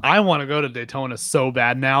up. I want to go to Daytona so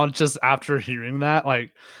bad now, just after hearing that.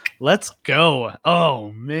 Like, let's go.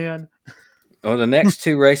 Oh man. Well, the next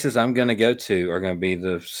two races I'm going to go to are going to be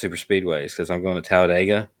the super speedways because I'm going to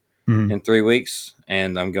Talladega in 3 weeks,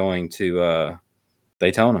 and I'm going to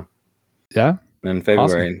Daytona. Yeah, in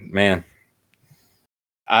February. Awesome. Man,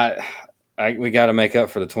 we got to make up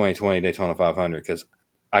for the 2020 Daytona 500 because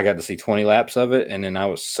I got to see 20 laps of it, and then I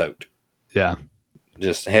was soaked. Yeah,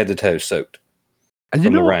 just head to toe soaked and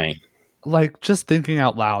from the rain. Like, just thinking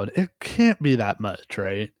out loud, it can't be that much,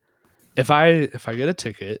 right? If I get a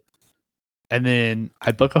ticket and then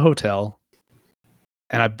I book a hotel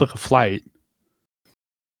and I book a flight,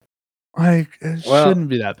 like, it shouldn't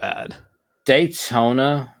be that bad.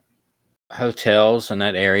 Daytona hotels in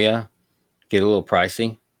that area get a little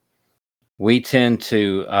pricey. We tend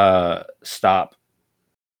to stop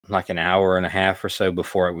like an hour and a half or so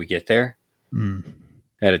before we get there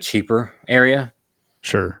at a cheaper area.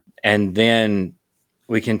 Sure. And then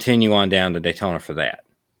we continue on down to Daytona for that.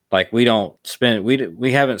 Like, we don't spend,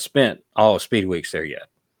 we haven't spent all of Speed Weeks there yet.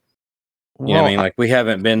 You know what I mean? Like, we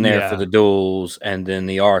haven't been there for the duels and then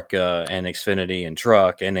the ARCA and Xfinity and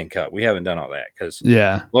Truck and then Cup. We haven't done all that because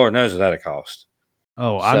Lord knows what that'll cost.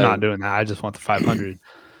 Oh, I'm not doing that. I just want the 500.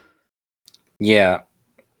 Yeah.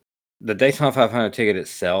 The Daytona 500 ticket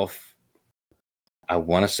itself, I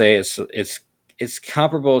want to say it's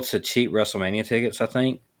comparable to cheap WrestleMania tickets, I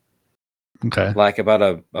think. Okay. Like about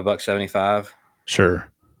 $1.75. Sure.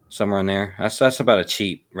 Somewhere in there. That's about a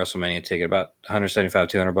cheap WrestleMania ticket, about $175,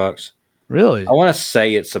 $200. Really? I want to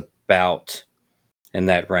say it's about in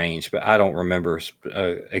that range, but I don't remember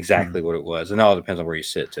exactly what it was. And it all depends on where you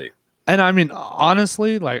sit too. And I mean,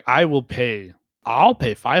 honestly, like, I'll pay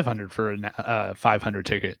 $500 for a 500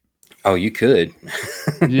 ticket. Oh, you could.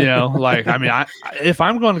 You know, like, I mean, if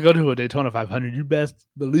I'm going to go to a Daytona 500, you best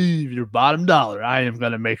believe your bottom dollar, I am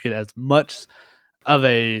going to make it as much of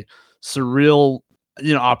a surreal,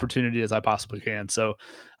 opportunity as I possibly can. So,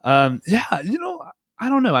 yeah, I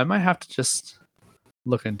don't know. I might have to just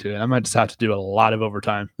look into it. I might just have to do a lot of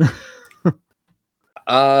overtime. I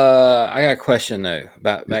got a question though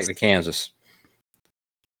back to Kansas.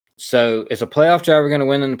 So, is a playoff driver going to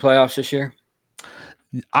win in the playoffs this year?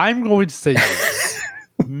 I'm going to say yes.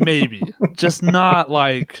 Maybe, just not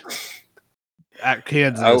like at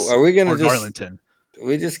Kansas. Are we going to Darlington?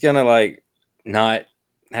 We're just going to like not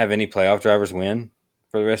have any playoff drivers win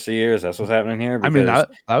for the rest of the year? Is that what's happening here? Because I mean, that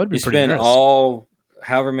would be pretty. You spend all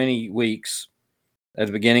however many weeks at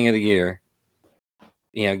the beginning of the year,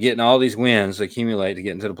 getting all these wins accumulate to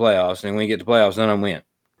get into the playoffs, and when you get to the playoffs, none of them win.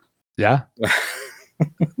 Yeah.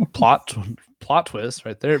 plot twist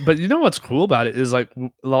right there. But you know what's cool about it is, like,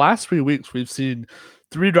 the last 3 weeks we've seen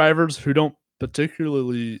 3 drivers who don't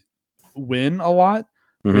particularly win a lot.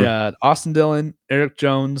 Mm-hmm. We had Austin Dillon, Eric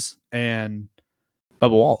Jones, and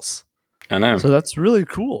Bubba Wallace. I know. So that's really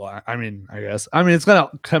cool. I mean, it's gonna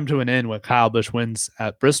come to an end when Kyle Busch wins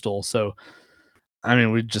at Bristol. So, I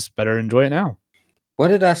mean, we just better enjoy it now. What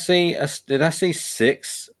did I see? Did I see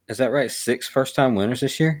 6? Is that right? 6 first-time winners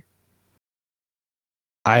this year?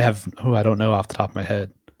 I don't know off the top of my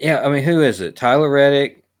head. Yeah, I mean, who is it? Tyler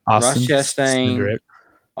Reddick, Ross Chastain,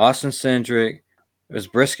 Austin Cindric. It was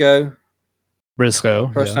Briscoe,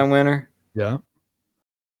 first-time winner. Yeah.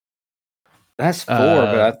 That's 4,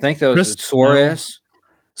 but I think that was Suarez.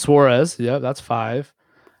 Suarez, yeah, that's 5.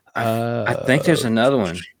 I think there's another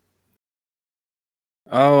one.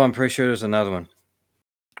 Oh, I'm pretty sure there's another one.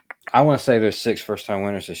 I want to say there's 6 first-time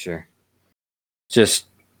winners this year. Just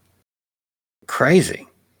crazy.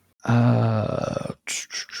 I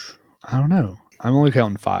don't know. I'm only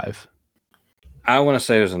counting 5. I want to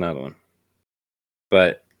say there's another one,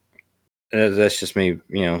 but that's just me,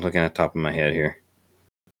 looking at the top of my head here.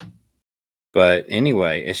 But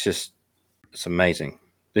anyway, it's amazing.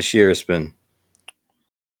 This year has been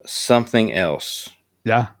something else.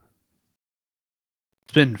 Yeah.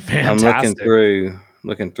 It's been fantastic. I'm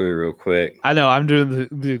looking through real quick. I know, I'm doing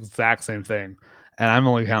the exact same thing, and I'm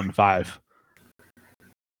only counting 5.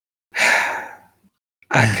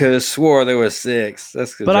 I could have swore there was 6.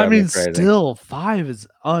 But I mean, still, 5 is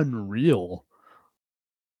unreal.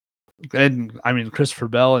 And I mean, Christopher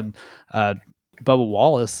Bell and Bubba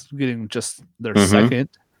Wallace getting just their second.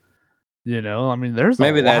 I mean, there's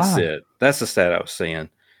maybe that's it. That's the stat I was seeing.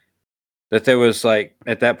 That there was, like,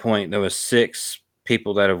 at that point, there was 6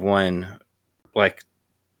 people that have won, like,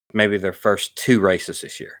 maybe their first 2 races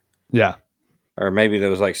this year. Yeah. Or maybe there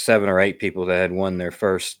was like 7 or 8 people that had won their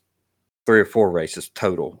first 3 or 4 races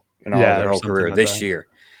total in all their whole career like this year.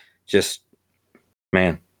 Just,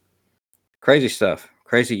 man, crazy stuff.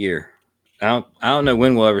 Crazy year. I don't know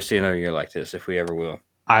when we'll ever see another year like this, if we ever will.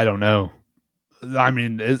 I don't know. I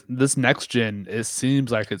mean, this next gen, it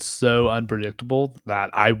seems like it's so unpredictable that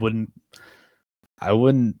I wouldn't I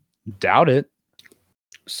wouldn't doubt it.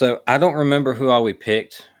 So I don't remember who all we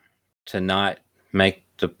picked to not make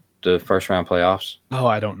the first round playoffs. Oh,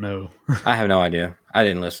 I don't know. I have no idea. I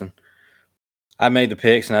didn't listen. I made the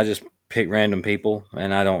picks and I just picked random people,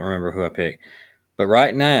 and I don't remember who I picked. But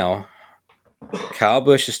right now, Kyle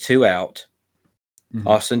Busch is 2 out. Mm-hmm.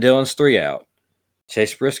 Austin Dillon's 3 out.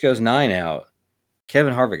 Chase Briscoe's 9 out.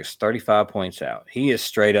 Kevin Harvick is 35 points out. He is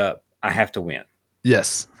straight up, I have to win.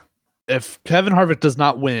 Yes. If Kevin Harvick does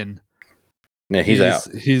not win, he's out.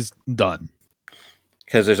 He's done.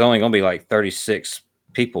 Because there's only going to be like 36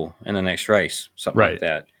 people in the next race, something like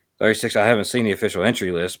that. 36. I haven't seen the official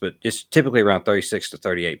entry list, but it's typically around 36 to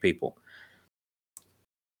 38 people.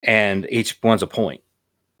 And each one's a point.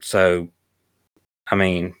 So, I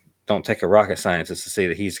mean, don't take a rocket scientist to see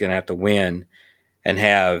that he's going to have to win and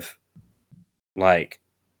have like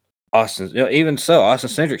Austin. Even so, Austin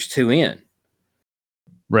Cindric's 2 in.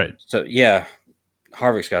 Right. So, yeah,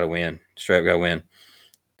 Harvick's got to win. Straight up got to win.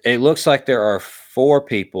 It looks like there are 4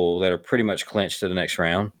 people that are pretty much clinched to the next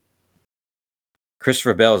round.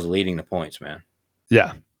 Christopher Bell is leading the points, man.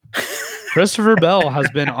 Yeah. Christopher Bell has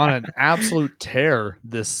been on an absolute tear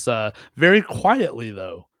this very quietly,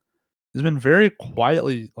 though. He's been very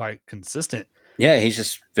quietly, like, consistent. Yeah, he's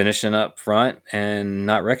just finishing up front and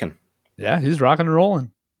not wrecking. Yeah, he's rocking and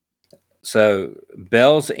rolling. So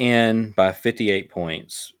Bell's in by 58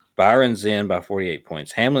 points. Byron's in by 48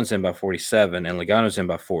 points. Hamlin's in by 47, and Logano's in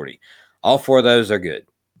by 40. All 4 of those are good.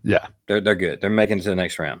 Yeah. They're good. They're making it to the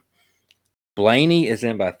next round. Blaney is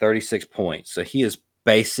in by 36 points. So he is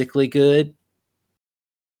basically good.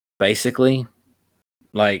 Basically.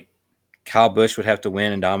 Like Kyle Busch would have to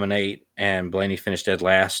win and dominate, and Blaney finished dead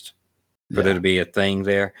last for there to be a thing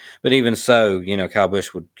there. But even so, you know, Kyle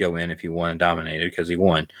Busch would go in if he won and dominated because he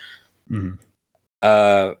won.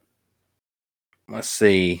 Mm-hmm. Let's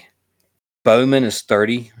see. Bowman is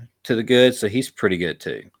 30 to the good, so he's pretty good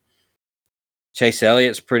too. Chase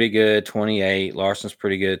Elliott's pretty good, 28. Larson's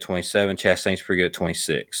pretty good, 27. Chastain's pretty good,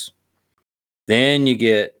 26. Then you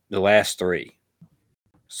get the last 3.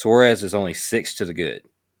 Suarez is only 6 to the good.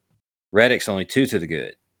 Reddick's only 2 to the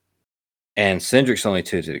good. And Cindric's only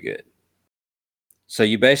 2 to the good. So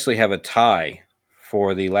you basically have a tie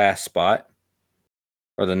for the last spot.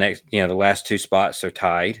 Or the next, the last 2 spots are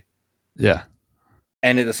tied. Yeah.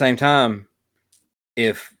 And at the same time,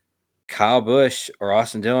 if Kyle Busch or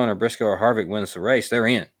Austin Dillon or Briscoe or Harvick wins the race, they're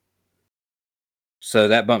in. So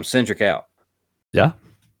that bumps Cindric out. Yeah.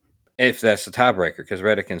 If that's the tiebreaker, because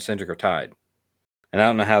Reddick and Cindric are tied. And I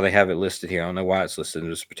don't know how they have it listed here. I don't know why it's listed in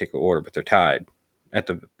this particular order, but they're tied at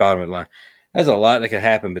the bottom of the line. There's a lot that could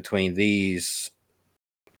happen between these.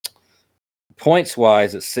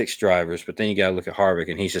 Points-wise, it's 6 drivers, but then you got to look at Harvick,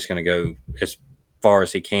 and he's just going to go as far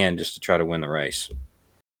as he can just to try to win the race.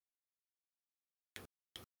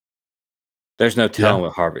 There's no telling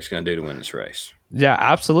what Harvick's going to do to win this race. Yeah,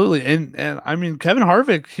 absolutely. And I mean, Kevin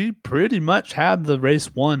Harvick, he pretty much had the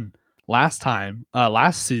race won last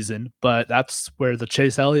season, but that's where the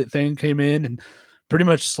Chase Elliott thing came in and pretty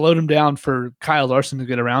much slowed him down for Kyle Larson to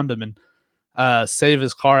get around him and save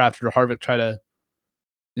his car after Harvick tried to,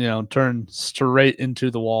 turn straight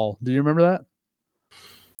into the wall. Do you remember that?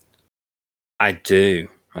 I do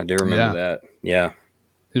remember that. Yeah.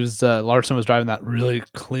 It was Larson was driving that really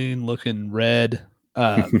clean looking red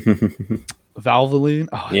Valvoline.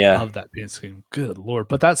 Oh, I love that paint scheme. Good Lord.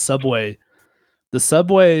 But the Subway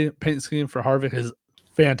paint scheme for Harvick is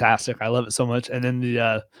fantastic. I love it so much. And then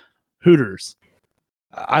the Hooters.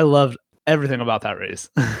 I loved everything about that race.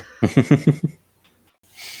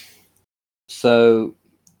 So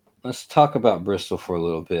let's talk about Bristol for a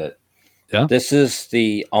little bit. Yeah. This is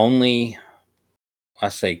the only, I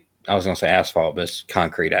was going to say asphalt, but it's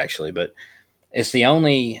concrete actually, but it's the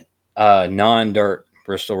only non-dirt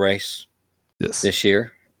Bristol race this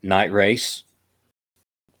year, night race,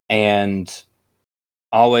 and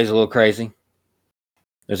always a little crazy.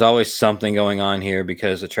 There's always something going on here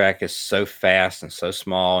because the track is so fast and so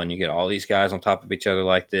small, and you get all these guys on top of each other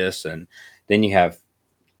like this, and then you have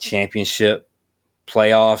championship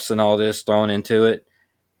playoffs and all this thrown into it.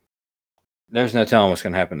 There's no telling what's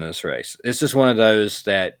going to happen in this race. It's just one of those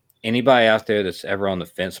that anybody out there that's ever on the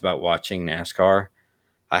fence about watching NASCAR,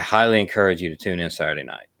 I highly encourage you to tune in Saturday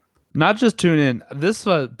night. Not just tune in. This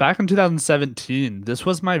back in 2017. This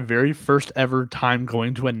was my very first ever time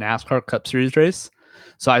going to a NASCAR Cup Series race.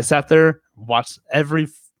 So I sat there, watched every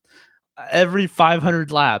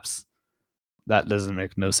 500 laps. That doesn't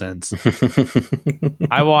make no sense.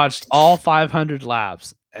 I watched all 500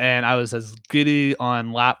 laps, and I was as giddy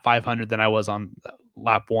on lap 500 than I was on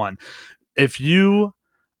lap 1. If you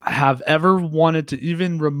have ever wanted to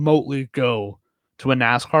even remotely go to a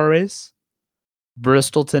NASCAR race,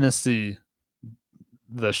 Bristol, Tennessee,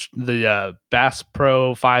 the Bass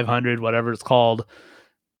Pro 500, whatever it's called,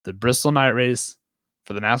 the Bristol Night Race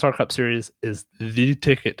for the NASCAR Cup Series is the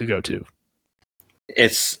ticket to go to.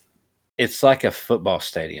 It's like a football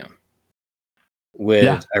stadium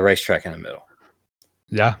with a racetrack in the middle.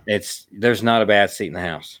 Yeah. There's not a bad seat in the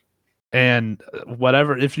house. And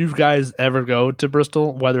whatever, if you guys ever go to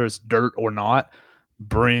Bristol, whether it's dirt or not,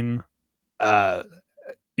 bring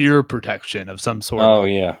ear protection of some sort. Oh,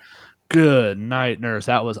 yeah. Good night, nurse.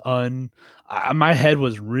 That was my head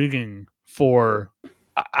was ringing for,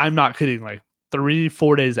 I'm not kidding, like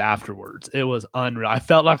 3-4 days afterwards. It was unreal. I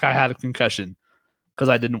felt like I had a concussion because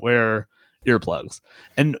I didn't wear earplugs.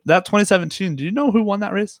 And that 2017, do you know who won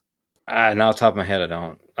that race? Not off the top of my head, I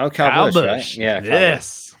don't. Oh, Kyle Busch, right? Yeah.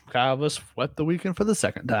 Yes. Kyle Busch swept the weekend for the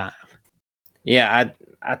second time. Yeah,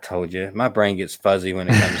 I told you. My brain gets fuzzy when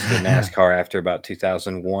it comes to NASCAR after about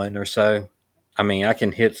 2001 or so. I mean, I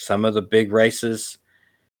can hit some of the big races,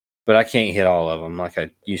 but I can't hit all of them like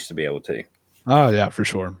I used to be able to. Oh, yeah, for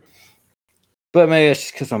sure. But maybe it's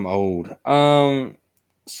just because I'm old.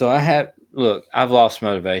 So I've lost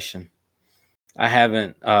motivation. I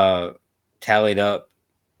haven't tallied up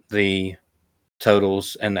the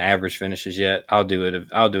totals and the average finishes yet. I'll do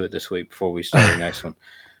it this week before we start the next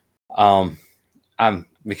one.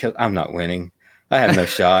 Because I'm not winning. I have no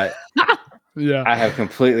shot. Yeah. I have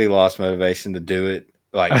completely lost motivation to do it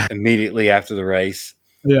like immediately after the race.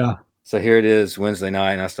 Yeah. So here it is Wednesday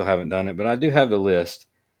night and I still haven't done it, but I do have the list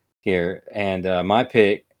here. And my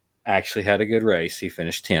pick actually had a good race. He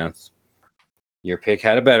finished 10th. Your pick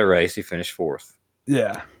had a better race. He finished 4th.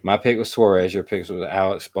 Yeah. My pick was Suarez. Your pick was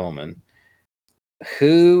Alex Bowman.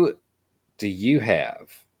 Who do you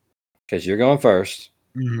have? Because you're going first.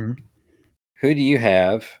 Mm-hmm. Who do you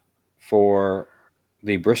have for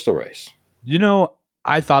the Bristol race? You know,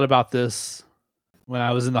 I thought about this when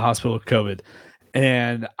I was in the hospital with COVID,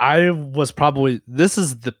 and this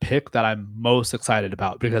is the pick that I'm most excited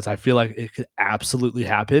about because I feel like it could absolutely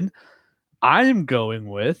happen. I am going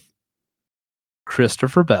with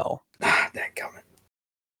Christopher Bell. That coming.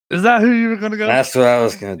 Is that who you were going to go? That's what I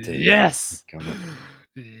was going to do. Yes.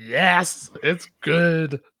 Yes. It's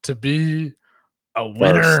good to be a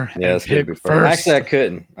winner. First. Yeah, it's good to be first.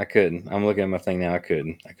 Actually, I couldn't. I'm looking at my thing now. I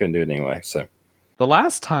couldn't do it anyway. So the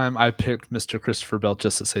last time I picked Mr. Christopher Bell,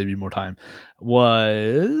 just to save you more time,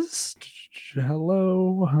 was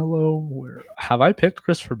where have I picked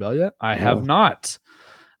Christopher Bell yet? I have not.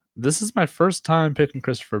 This is my first time picking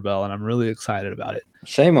Christopher Bell, and I'm really excited about it.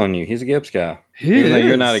 Shame on you. He's a Gibbs guy. Even though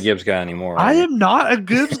you're not a Gibbs guy anymore. I am not a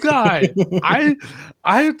Gibbs guy.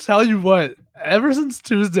 I tell you what, ever since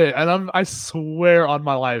Tuesday, and I swear on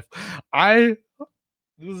my life,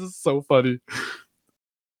 this is so funny.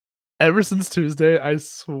 Ever since Tuesday, I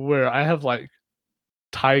swear I have like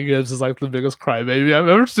Ty Gibbs is like the biggest crybaby I've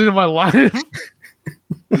ever seen in my life.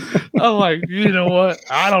 I'm like, you know what?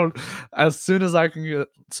 As soon as I can get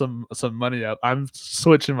some money up, I'm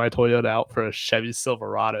switching my Toyota out for a Chevy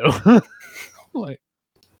Silverado. Like,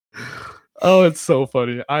 oh, it's so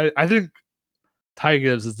funny. I think Ty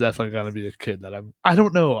Gibbs is definitely gonna be a kid that I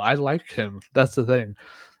don't know. I like him. That's the thing.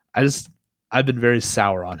 I've been very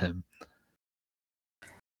sour on him.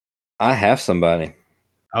 I have somebody.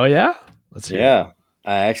 Oh yeah? Let's hear it.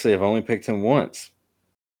 I actually have only picked him once.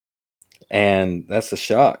 And that's a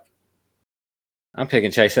shock. I'm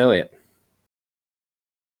picking Chase Elliott.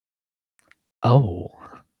 Oh.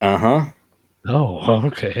 Uh-huh. Oh,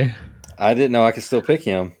 okay. I didn't know I could still pick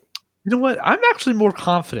him. You know what? I'm actually more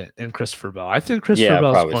confident in Christopher Bell. I think Christopher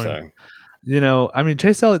Bell's probably going. So. You know, I mean,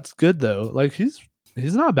 Chase Elliott's good though. Like he's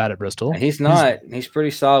not bad at Bristol. He's not. He's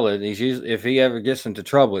pretty solid. He's usually, if he ever gets into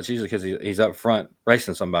trouble, it's usually because he's up front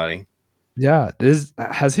racing somebody. Yeah.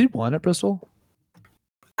 Has he won at Bristol?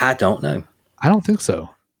 I don't know. I don't think so.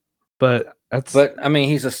 But I mean,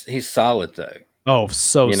 he's solid though. Oh,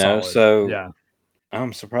 so solid. So yeah.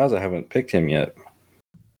 I'm surprised I haven't picked him yet.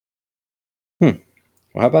 Well,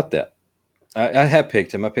 how about that? I have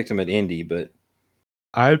picked him. I picked him at Indy, but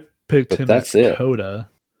I picked him that's at Coda.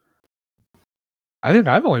 I think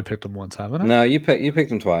I've only picked him one time, haven't I? No, you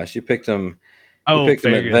picked him twice. You picked him. Oh, you picked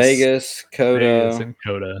him at Vegas, Coda, Vegas and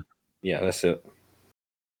Coda. Yeah, that's it.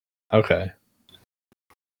 Okay.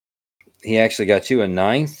 He actually got you a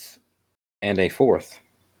 9th and a 4th.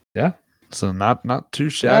 Yeah. So not too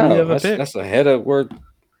shabby of a pick. That's ahead of where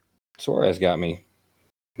Suarez got me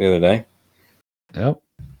the other day. Yep.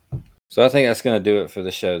 So I think that's going to do it for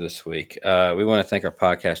the show this week. We want to thank our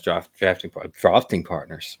podcast drafting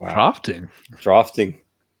partners. Wow. Drafting.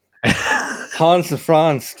 Hans and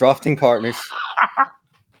Franz, drafting partners.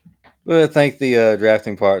 Well, thank the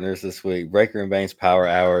drafting partners this week. Breaker and Bane's Power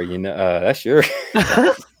Hour. You know, that's your.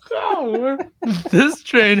 Oh, this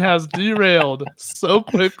train has derailed so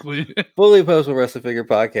quickly. Fully Postal Wrestling Figure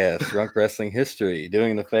Podcast, Drunk Wrestling History,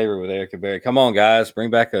 doing the favor with Eric and Barry. Come on, guys, bring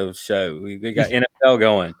back a show. We got NFL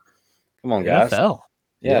going. Come on, guys. NFL.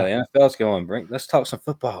 Yeah, the NFL's going. Let's talk some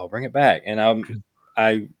football. Bring it back. And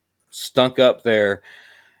I stunk up their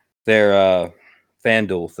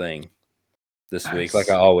FanDuel thing this week, like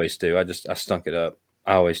I always do. I stunk it up.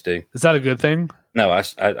 I always do. Is that a good thing? No,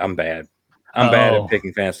 I'm bad. I'm bad at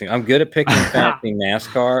picking fantasy. I'm good at picking fantasy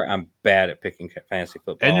NASCAR. I'm bad at picking fantasy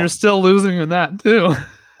football. And you're still losing in that too.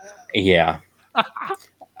 Yeah.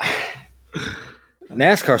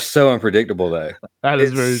 NASCAR's so unpredictable, though. That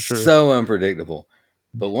is very true. So unpredictable.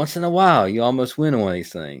 But once in a while, you almost win one of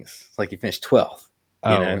these things. It's like you finish 12th,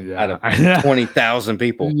 out of 20,000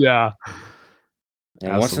 people. Yeah. And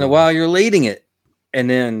Absolutely. once in a while, you're leading it. And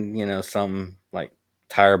then, some like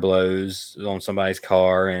tire blows on somebody's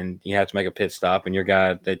car and you have to make a pit stop and your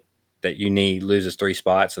guy that you need loses 3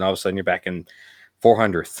 spots and all of a sudden you're back in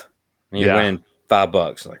 400th and you're winning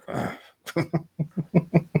 $5. Like,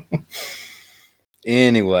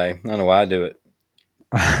 anyway, I don't know why I do it.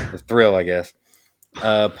 The thrill, I guess.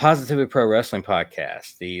 Positively Pro Wrestling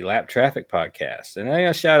Podcast, the Lap Traffic Podcast, and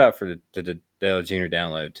a shout out for the Dale Jr.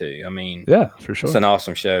 download too. I mean, yeah, for sure. It's an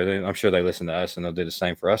awesome show. I'm sure they listen to us and they'll do the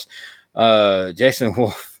same for us. Jason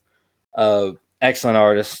Wolf, excellent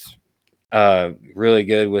artist, really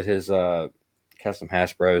good with his custom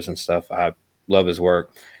Hasbros and stuff. I love his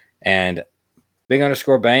work. And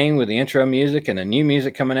Big_Bane with the intro music and the new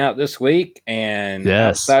music coming out this week. And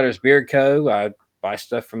Outsiders Beard Co. I buy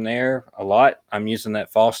stuff from there a lot. I'm using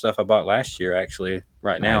that fall stuff I bought last year actually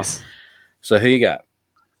right now. So who you got?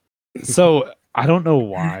 So I don't know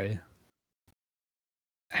why.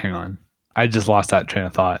 Hang on. I just lost that train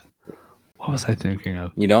of thought. What was I thinking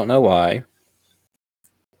of? You don't know why?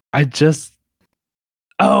 So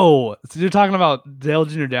you're talking about Dale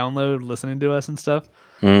Jr. download listening to us and stuff?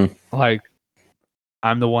 Like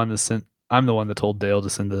I'm the one that told Dale to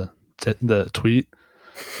send the tweet.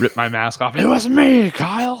 Rip my mask off. It was me,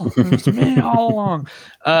 Kyle. It was me all along.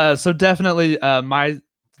 So definitely my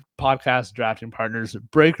podcast drafting partners,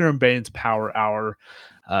 Breaker and Bane's Power Hour.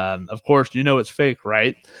 Of course, it's fake,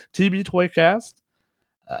 right? TB Toycast,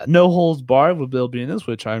 No Holds Barred with Bill Venus,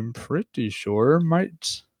 which I'm pretty sure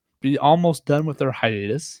might be almost done with their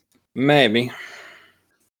hiatus. Maybe.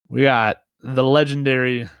 We got the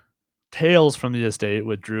legendary Tales from the Estate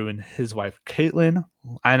with Drew and his wife Caitlin.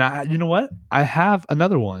 And you know what? I have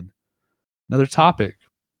another topic.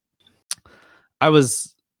 I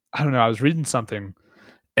was reading something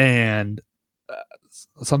and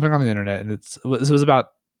something on the internet, and it was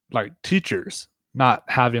about like teachers not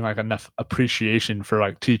having like enough appreciation for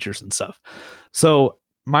like teachers and stuff. So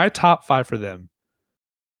my top 5 for them,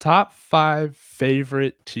 top 5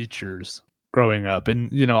 favorite teachers growing up.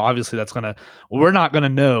 And, obviously we're not going to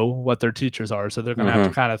know what their teachers are. So they're going to have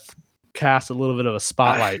to kind of cast a little bit of a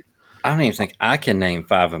spotlight. I don't even think I can name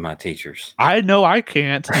 5 of my teachers. I know I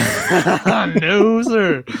can't. No,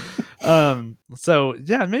 sir. So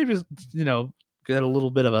yeah, maybe, get a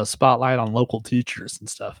little bit of a spotlight on local teachers and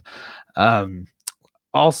stuff.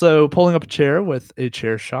 Also pulling up a chair with a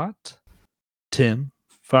chair shot. Tim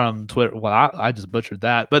from Twitter. Well, I just butchered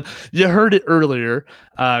that, but you heard it earlier.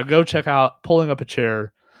 Go check out Pulling Up a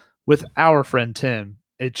Chair with our friend Tim,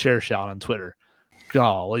 a chair shot on Twitter.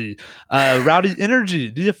 Golly. Rowdy Energy,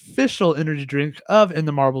 the official energy drink of In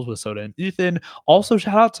the Marbles with Soda and Ethan. Also,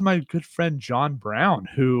 shout out to my good friend John Brown,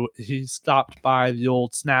 who he stopped by the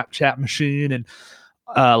old Snapchat machine and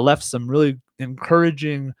left some really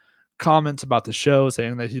encouraging comments about the show,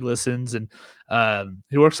 saying that he listens, and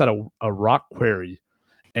he works at a rock quarry.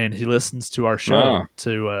 And he listens to our show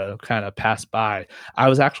to kind of pass by. I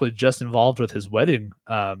was actually just involved with his wedding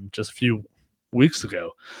just a few weeks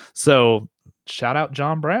ago. So shout out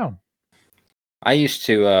John Brown. I used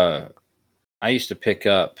to pick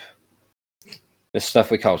up this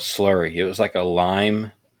stuff we called slurry. It was like a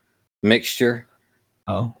lime mixture.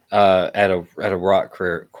 At a rock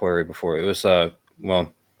quarry before. It was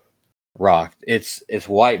rock. It's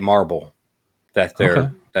white marble that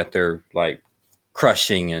they're like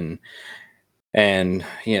crushing and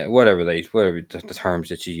whatever the terms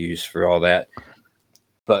that you use for all that.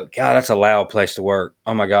 But God, that's a loud place to work.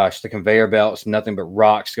 Oh my gosh, the conveyor belt's nothing but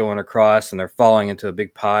rocks going across and they're falling into a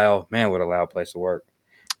big pile. Man, what a loud place to work.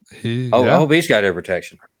 I hope he's got air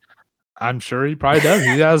protection. I'm sure he probably does.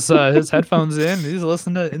 He has his headphones in. He's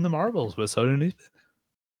listening to In the Marbles with Soda and Ethan.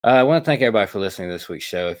 I want to thank everybody for listening to this week's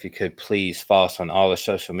show. If you could please follow us on all the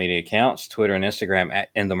social media accounts, Twitter and Instagram at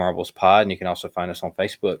In the Marbles Pod, and you can also find us on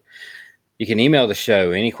Facebook. You can email the show,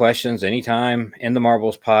 any questions, anytime,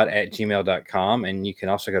 inthemarblespod@gmail.com, and you can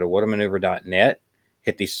also go to whatamaneuver.net,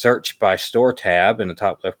 hit the search by store tab in the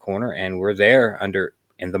top left corner, and we're there under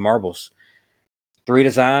In the Marbles. 3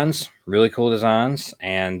 designs, really cool designs,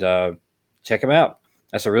 and check them out.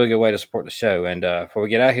 That's a really good way to support the show. And before we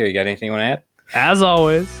get out here, you got anything you want to add? As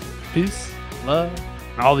always, peace, love,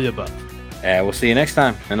 all the above. And we'll see you next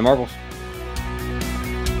time in the Marbles.